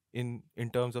 in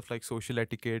terms of like social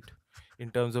etiquette, in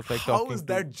terms of like How talking is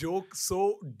that joke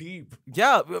so deep?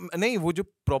 नहीं वो जो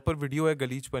proper video है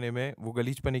गलीच पने में, वो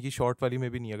गलीच पने की short वाली में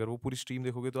भी नहीं, अगर वो पूरी स्ट्रीम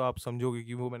देखोगे तो आप समझोगे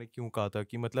कि वो मैंने क्यों कहा था,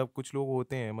 कि मतलब कुछ लोग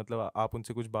होते हैं, मतलब आप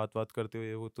उनसे कुछ बात करते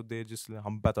हुए वो तो दे जिस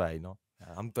हम पे तो है ही ना,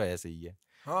 हम तो ऐसे ही है.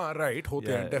 हाँ राइट,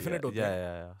 होते हैं, डेफिनेट होते हैं.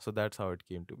 Yeah. So that's how it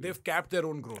came to be. They've capped their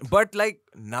own growth. But like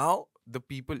now the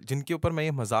people जिनके ऊपर मैं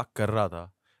ये मजाक कर रहा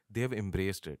था, they have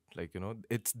embraced it. Like, you know,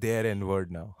 it's their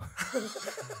N-word now.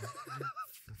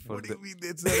 What do you mean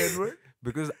it's their N-word?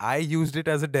 Because I used it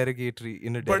as a derogatory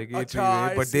way,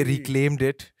 I but they see. reclaimed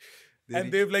it.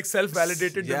 And they've like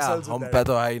self-validated themselves with हम that. पे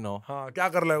तो है ही ना. हाँ, क्या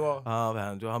कर लेगा? हाँ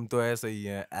बहन जो हम तो ऐसे ही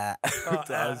हैं.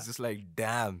 So I was just like,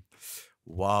 damn.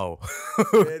 Wow.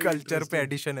 Culture पे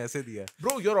addition ऐसे दिया.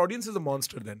 Bro, your audience is a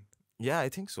monster then. Yeah, I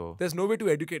think so. There's no way to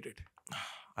educate it.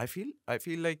 I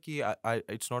feel like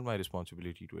it's not my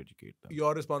responsibility to educate them.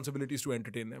 Your responsibility is to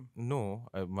entertain them. No,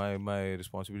 my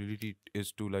responsibility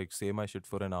is to like say my shit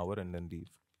for an hour and then leave.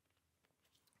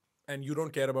 And you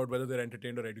don't care about whether they're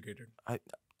entertained or educated.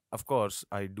 Of course,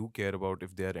 I do care about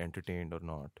if they're entertained or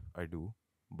not. I do,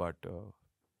 but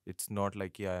it's not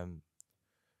like I am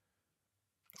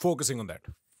focusing on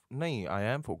that. No, I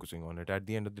am focusing on it. At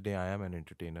the end of the day, I am an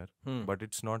entertainer. But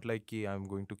it's not like I'm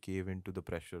going to cave into the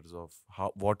pressures of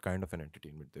what kind of an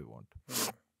entertainment they want.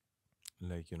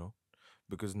 Like, you know,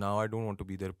 because now I don't want to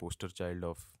be their poster child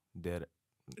of their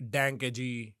dank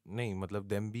edgy. No, matlab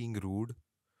them being rude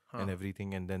and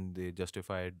everything, and then they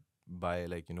justify it by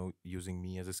like, you know, using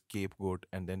me as a scapegoat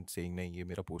and then saying, "Nahi, ye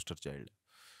mera poster child."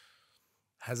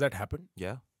 Has that happened?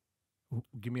 Yeah.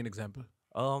 Give me an example.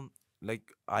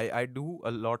 Like I do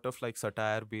a lot of like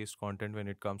satire based content when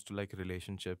it comes to like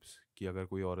relationships, कि अगर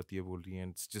कोई औरत ये बोल रही है,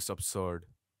 it's just absurd,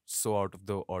 so out of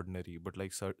the ordinary, but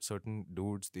like certain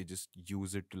dudes, they just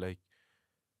use it to like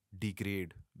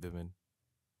degrade women.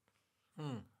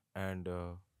 And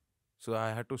so I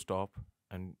had to stop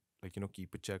and like, you know,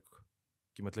 keep a check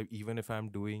कि मतलब even if I'm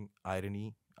doing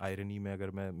irony में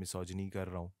अगर मैं misogyny कर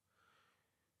रहा हूँ,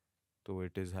 तो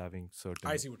it is having certain.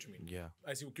 I see what you mean. Yeah.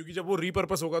 I see, क्योंकि जब वो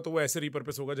repurpose होगा तो वो ऐसे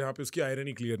repurpose होगा जहाँ पे उसकी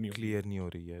irony clear नहीं हो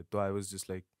रही है. तो I was just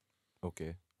like, okay,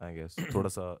 I guess थोड़ा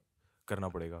सा करना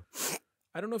पड़ेगा.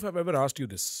 I don't know if I've ever asked you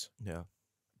this. Yeah.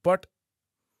 But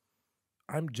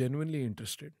I'm genuinely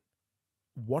interested.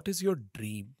 What is your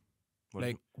dream?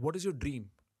 What is your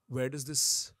dream? Where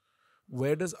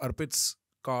does Arpit's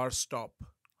car stop?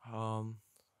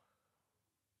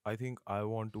 I think I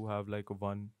want to have like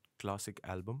one classic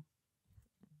album,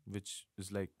 which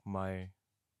is like my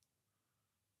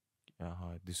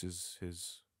this is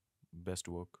his best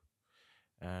work,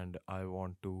 and I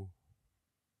want to.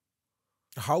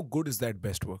 How good is that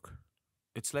best work?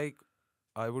 It's like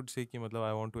I would say कि मतलब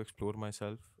I want to explore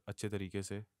myself अच्छे तरीके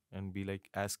से and be like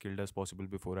as skilled as possible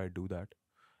before I do that,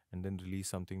 and then release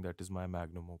something that is my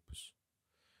magnum opus.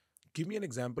 Give me an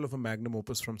example of a magnum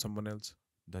opus from someone else.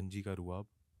 Danji ka Ruab.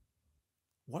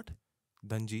 What?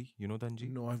 Danji, you know Danji?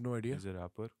 No, I have no idea. He's a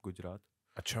rapper, Gujarat.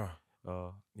 अच्छा.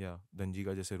 Yeah, Danji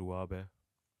का जैसे रुआब है,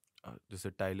 जैसे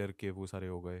Tyler के वो सारे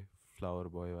हो गए, फ्लावर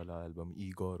बॉय वाला एल्बम,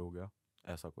 ईगोर हो गया,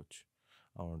 ऐसा कुछ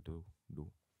I want to do.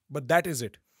 But that is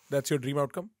it? That's your dream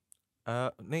outcome?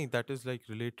 No, that is like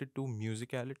related to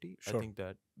musicality. Sure. I think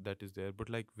that is there, but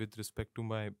like with respect to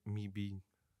me being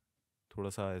थोड़ा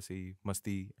सा ऐसे ही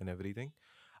मस्ती and everything,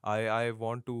 I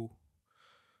want to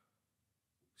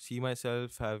see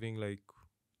myself having like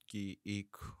कि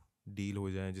एक deal हो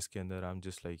जाए जिसके अंदर I'm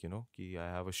just like, you know, कि I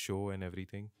have a show and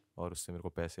everything और उससे मेरे को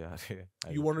पैसे आ रहे हैं.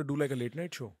 You want to do like a late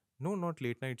night show? No, not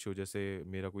late night show. जैसे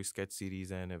मेरा कोई sketch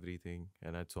series है and everything,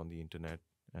 and it's on the internet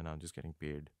and I'm just getting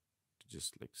paid to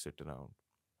just like sit around.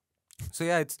 So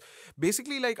yeah, it's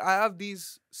basically like I have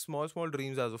these small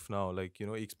dreams as of now. Like, you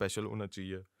know, एक special होना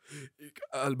चाहिए, एक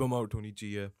album out होनी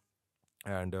चाहिए,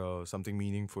 and something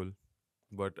meaningful.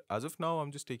 But as of now,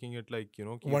 I'm just taking it like, you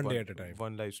know, one day at a time.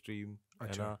 One live stream,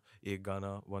 and एक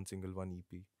गाना, one single, one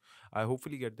EP. I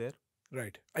hopefully get there.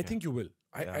 Right. I think you will.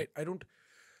 I don't,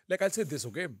 like, I'll say this,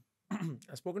 okay?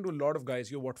 I've spoken to a lot of guys.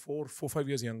 You're what, 4-5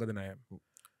 years younger than I am.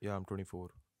 Yeah, I'm 24.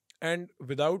 And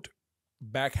without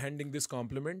backhanding this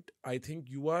compliment, I think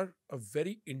you are a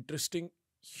very interesting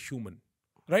human,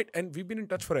 right? And we've been in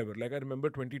touch forever. Like, I remember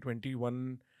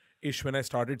 2021-ish when I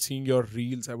started seeing your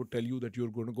reels, I would tell you that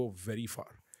you're going to go very far.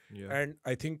 Yeah. And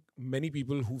I think many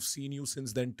people who've seen you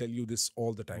since then tell you this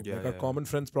all the time. Yeah, like our common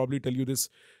friends probably tell you this,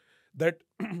 that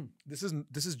this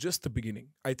is just the beginning.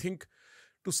 I think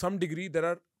to some degree there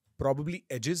are probably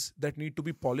edges that need to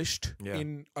be polished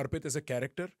in Arpit as a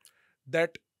character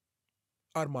that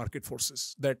are market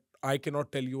forces that I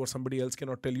cannot tell you or somebody else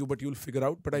cannot tell you, but you'll figure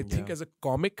out. But I think as a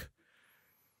comic,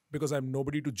 because I'm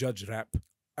nobody to judge rap.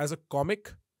 As a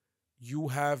comic, you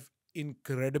have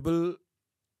incredible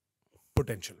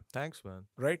potential. Thanks, man.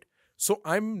 Right? So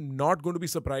I'm not going to be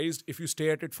surprised if you stay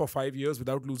at it for 5 years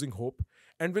without losing hope.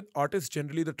 And with artists,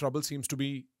 generally the trouble seems to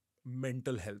be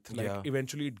mental health. Like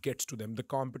eventually it gets to them. The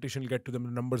competition will get to them.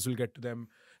 The numbers will get to them.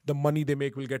 The money they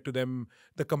make will get to them.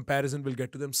 The comparison will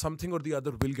get to them. Something or the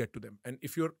other will get to them. And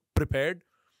if you're prepared,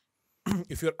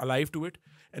 if you're alive to it,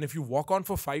 and if you walk on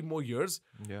for 5 more years,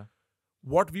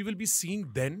 what we will be seeing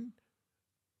then,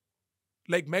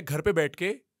 like मैं घर पे बैठ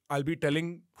के, I'll be telling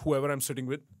whoever I'm sitting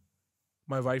with,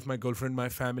 my wife, my girlfriend, my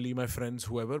family, my friends,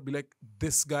 whoever, be like,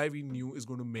 this guy we knew is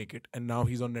going to make it, and now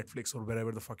he's on Netflix or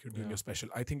wherever the fuck you're doing your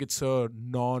special. I think it's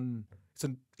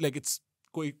it's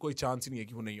कोई chance ही नहीं है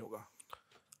कि वो नहीं होगा.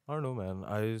 I don't know, man.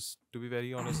 To be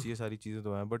very honest, ये सारी चीज़ें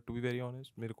तो हैं, but to be very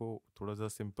honest, मेरे को थोड़ा सा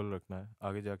simple रखना है.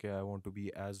 आगे जाके I want to be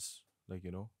as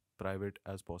private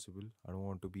as possible. I don't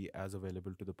want to be as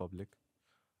available to the public.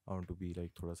 I want to be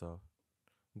थोड़ा सा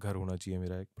घर होना चाहिए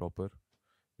मेरा एक proper.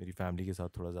 मेरी फैमिली के साथ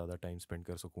थोड़ा ज़्यादा टाइम स्पेंड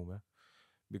कर सकूँ मैं,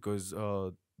 because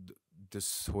this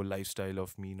whole lifestyle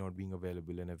of me not being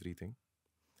available and everything,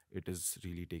 it is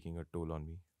really taking a toll on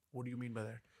me. What do you mean by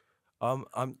that?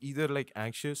 I'm either like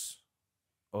anxious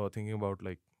or thinking about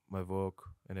like my work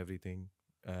and everything,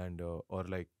 and or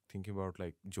like thinking about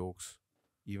like jokes,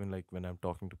 even like when I'm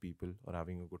talking to people or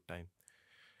having a good time.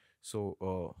 So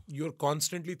you're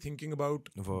constantly thinking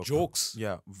about work. Jokes.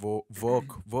 Yeah,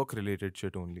 work related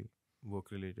shit only. Work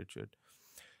related shit,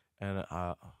 and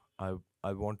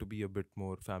I want to be a bit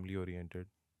more family oriented,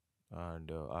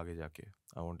 and आगे जाके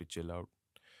I want to chill out,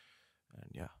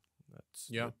 and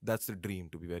that's the dream,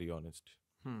 to be very honest.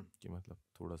 कि मतलब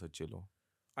थोड़ा सा chill हो.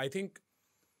 I think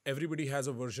everybody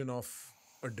has a version of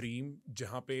a dream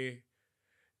जहाँ पे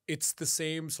it's the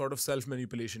same sort of self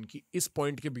manipulation कि इस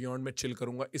point के beyond मैं chill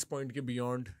करूँगा, इस point के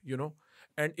beyond,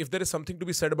 and if there is something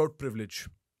to be said about privilege.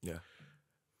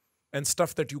 And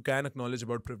stuff that you can acknowledge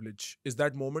about privilege is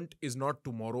that moment is not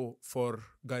tomorrow for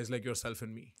guys like yourself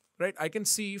and me, right? I can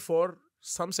see for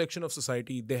some section of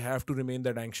society, they have to remain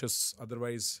that anxious.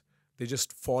 Otherwise, they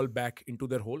just fall back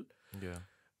into their hole.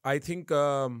 I think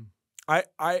I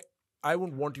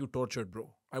wouldn't want you tortured, bro.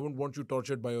 I wouldn't want you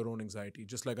tortured by your own anxiety.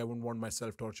 Just like I wouldn't want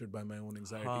myself tortured by my own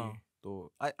anxiety.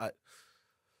 So I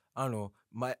don't know.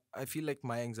 I feel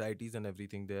like my anxieties and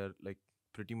everything, they're like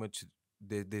pretty much,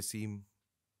 they seem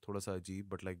थोड़ा सा अजीब,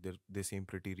 but like they seem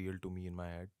pretty real to me in my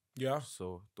head. So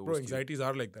bro, anxieties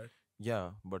are like that.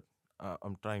 But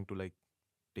I'm trying to like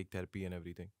take therapy and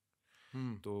everything.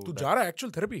 तो तू जा रहा है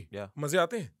actual therapy? मजे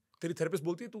आते हैं? तेरी therapist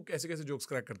बोलती है तू कैसे jokes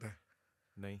crack करता है?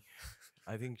 नहीं,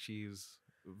 I think she's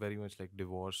very much like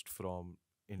divorced from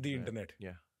the internet.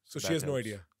 So that she has no helps.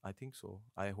 idea. I think so.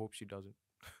 I hope she doesn't.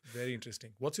 Very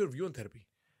interesting. What's your view on therapy?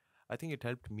 I think it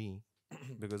helped me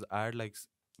because I had like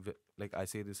I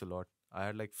say this a lot, I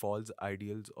had like false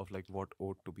ideals of like what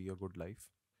ought to be a good life,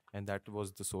 and that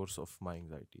was the source of my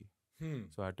anxiety.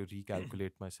 So I had to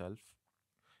recalculate myself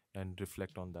and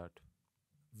reflect on that.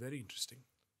 Very interesting.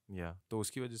 तो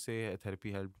उसकी वजह से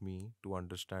therapy helped me to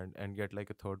understand and get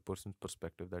like a third person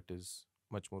perspective that is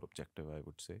much more objective, I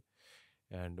would say.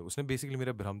 And उसने basically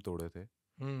मेरे भ्रम तोड़े थे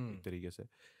एक तरीके से,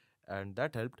 and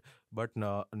that helped. But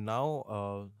now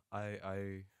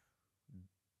I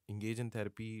engage in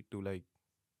therapy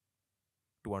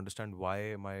to understand why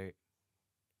am I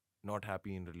not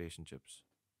happy in relationships,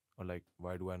 or like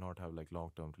why do I not have like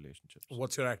long-term relationships.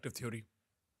 What's your active theory?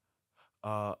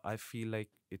 I feel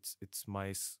like it's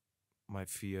my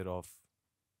fear of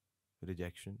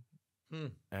rejection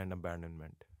and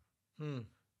abandonment.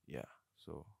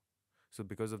 So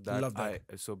because of that, Love that.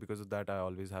 because of that I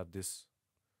always have this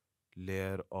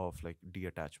layer of like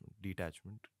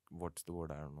detachment. What's the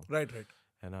word? I don't know. Right.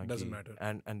 Doesn't matter.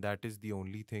 And that is the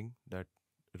only thing that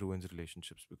ruins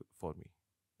relationships for me.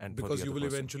 And because for the you other will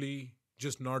person. eventually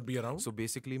just not be around. So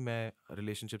basically मैं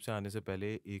relationship से आने से पहले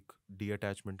एक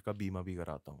detachment का बीमा भी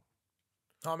कराता हूँ.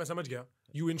 हाँ मैं समझ गया.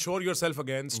 You insure yourself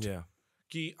against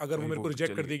कि अगर वो मेरे को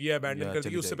reject कर देगी या abandon कर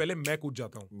देगी, उससे पहले मैं कूद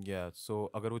जाता हूँ. So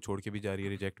अगर वो छोड़ के भी जा रही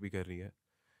है, reject भी कर रही है,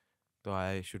 तो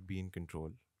I should be in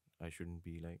control. I shouldn't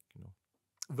be like,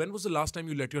 When was the last time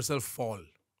you let yourself fall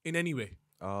in any way?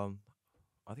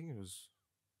 I think it was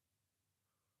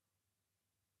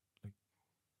like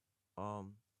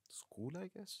school, I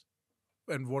guess.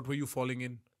 And what were you falling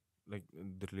in? Like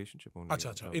the relationship only.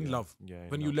 Acha, in love. Yeah.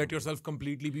 When you let yourself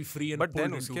completely be free and but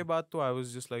then into... उसके बाद तो I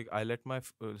was just like I let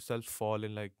myself fall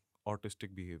in like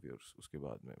autistic behaviors. उसके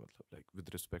बाद में मतलब like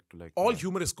with respect to like all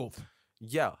humor is scope.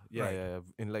 Yeah.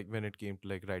 In like when it came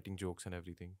to like writing jokes and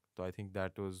everything. So I think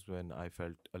that was when I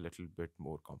felt a little bit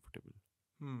more comfortable.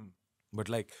 But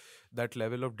like that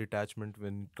level of detachment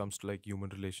when it comes to like human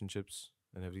relationships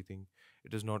and everything,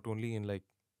 it is not only in like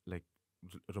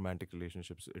romantic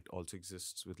relationships, it also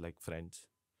exists with like friends,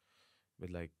 with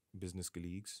like business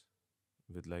colleagues,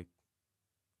 with like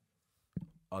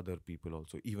other people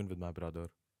also, even with my brother,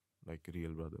 like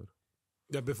real brother.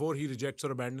 Yeah, before he rejects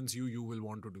or abandons you, you will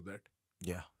want to do that.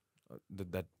 Yeah.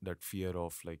 That fear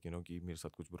of like, you know, कि मेरे साथ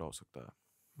कुछ बुरा हो सकता है.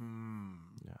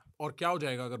 Yeah. और क्या हो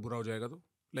जाएगा अगर बुरा हो जाएगा तो?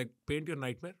 Like paint your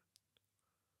nightmare.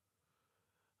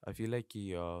 I feel like कि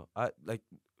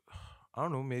I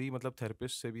don't know, मेरी मतलब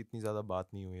therapist से भी इतनी ज़्यादा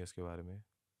बात नहीं हुई है इसके बारे में.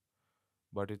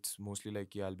 But it's mostly like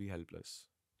कि I'll be helpless.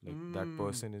 Like that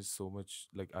person is so much,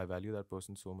 like I value that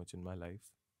person so much in my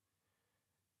life.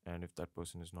 And if that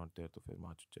person is not there, तो फिर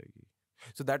मार चुट जाएगी.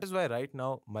 So that is why right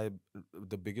now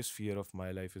the biggest fear of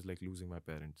my life is like losing my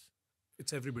parents.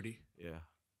 It's everybody. Yeah.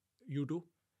 You too,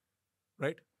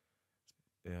 right?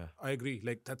 Yeah. I agree.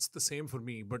 Like that's the same for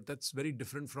me, but that's very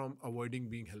different from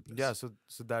avoiding being helpless. Yeah.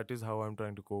 So that is how I'm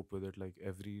trying to cope with it. Like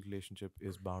every relationship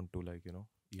is bound to like, you know,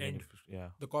 End. Yeah.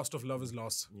 The cost of love is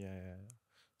loss. Yeah.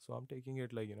 So I'm taking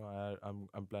it like, you know,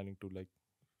 I'm planning to like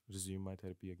resume my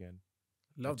therapy again.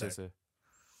 Love that. Jesse.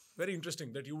 Very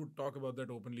interesting that you would talk about that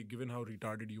openly, given how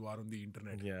retarded you are on the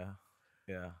internet.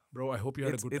 Yeah. Bro, I hope you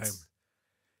had a good time.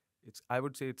 I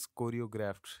would say it's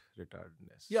choreographed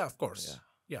retardedness. Yeah, of course.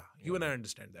 Yeah. You and I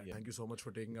understand that. Yeah. Thank you so much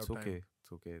for taking out time.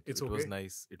 It's okay. It was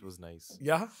nice. It was nice.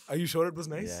 Yeah? Are you sure it was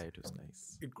nice? Yeah, it was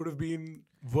nice. It could have been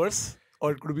worse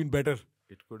or it could have been better.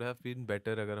 It could have been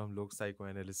better अगर हम लोग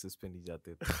psychoanalysis पे नहीं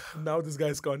जाते थे. Now this guy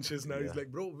is conscious. Now he's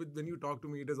like, bro, when you talk to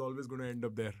me, it is always going to end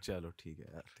up there. चलो ठीक है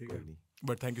यार. ठीक है.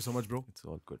 But thank you so much, bro. It's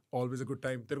all good. Always a good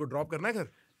time. तेरे को drop करना है घर?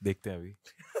 देखते हैं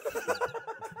अभी.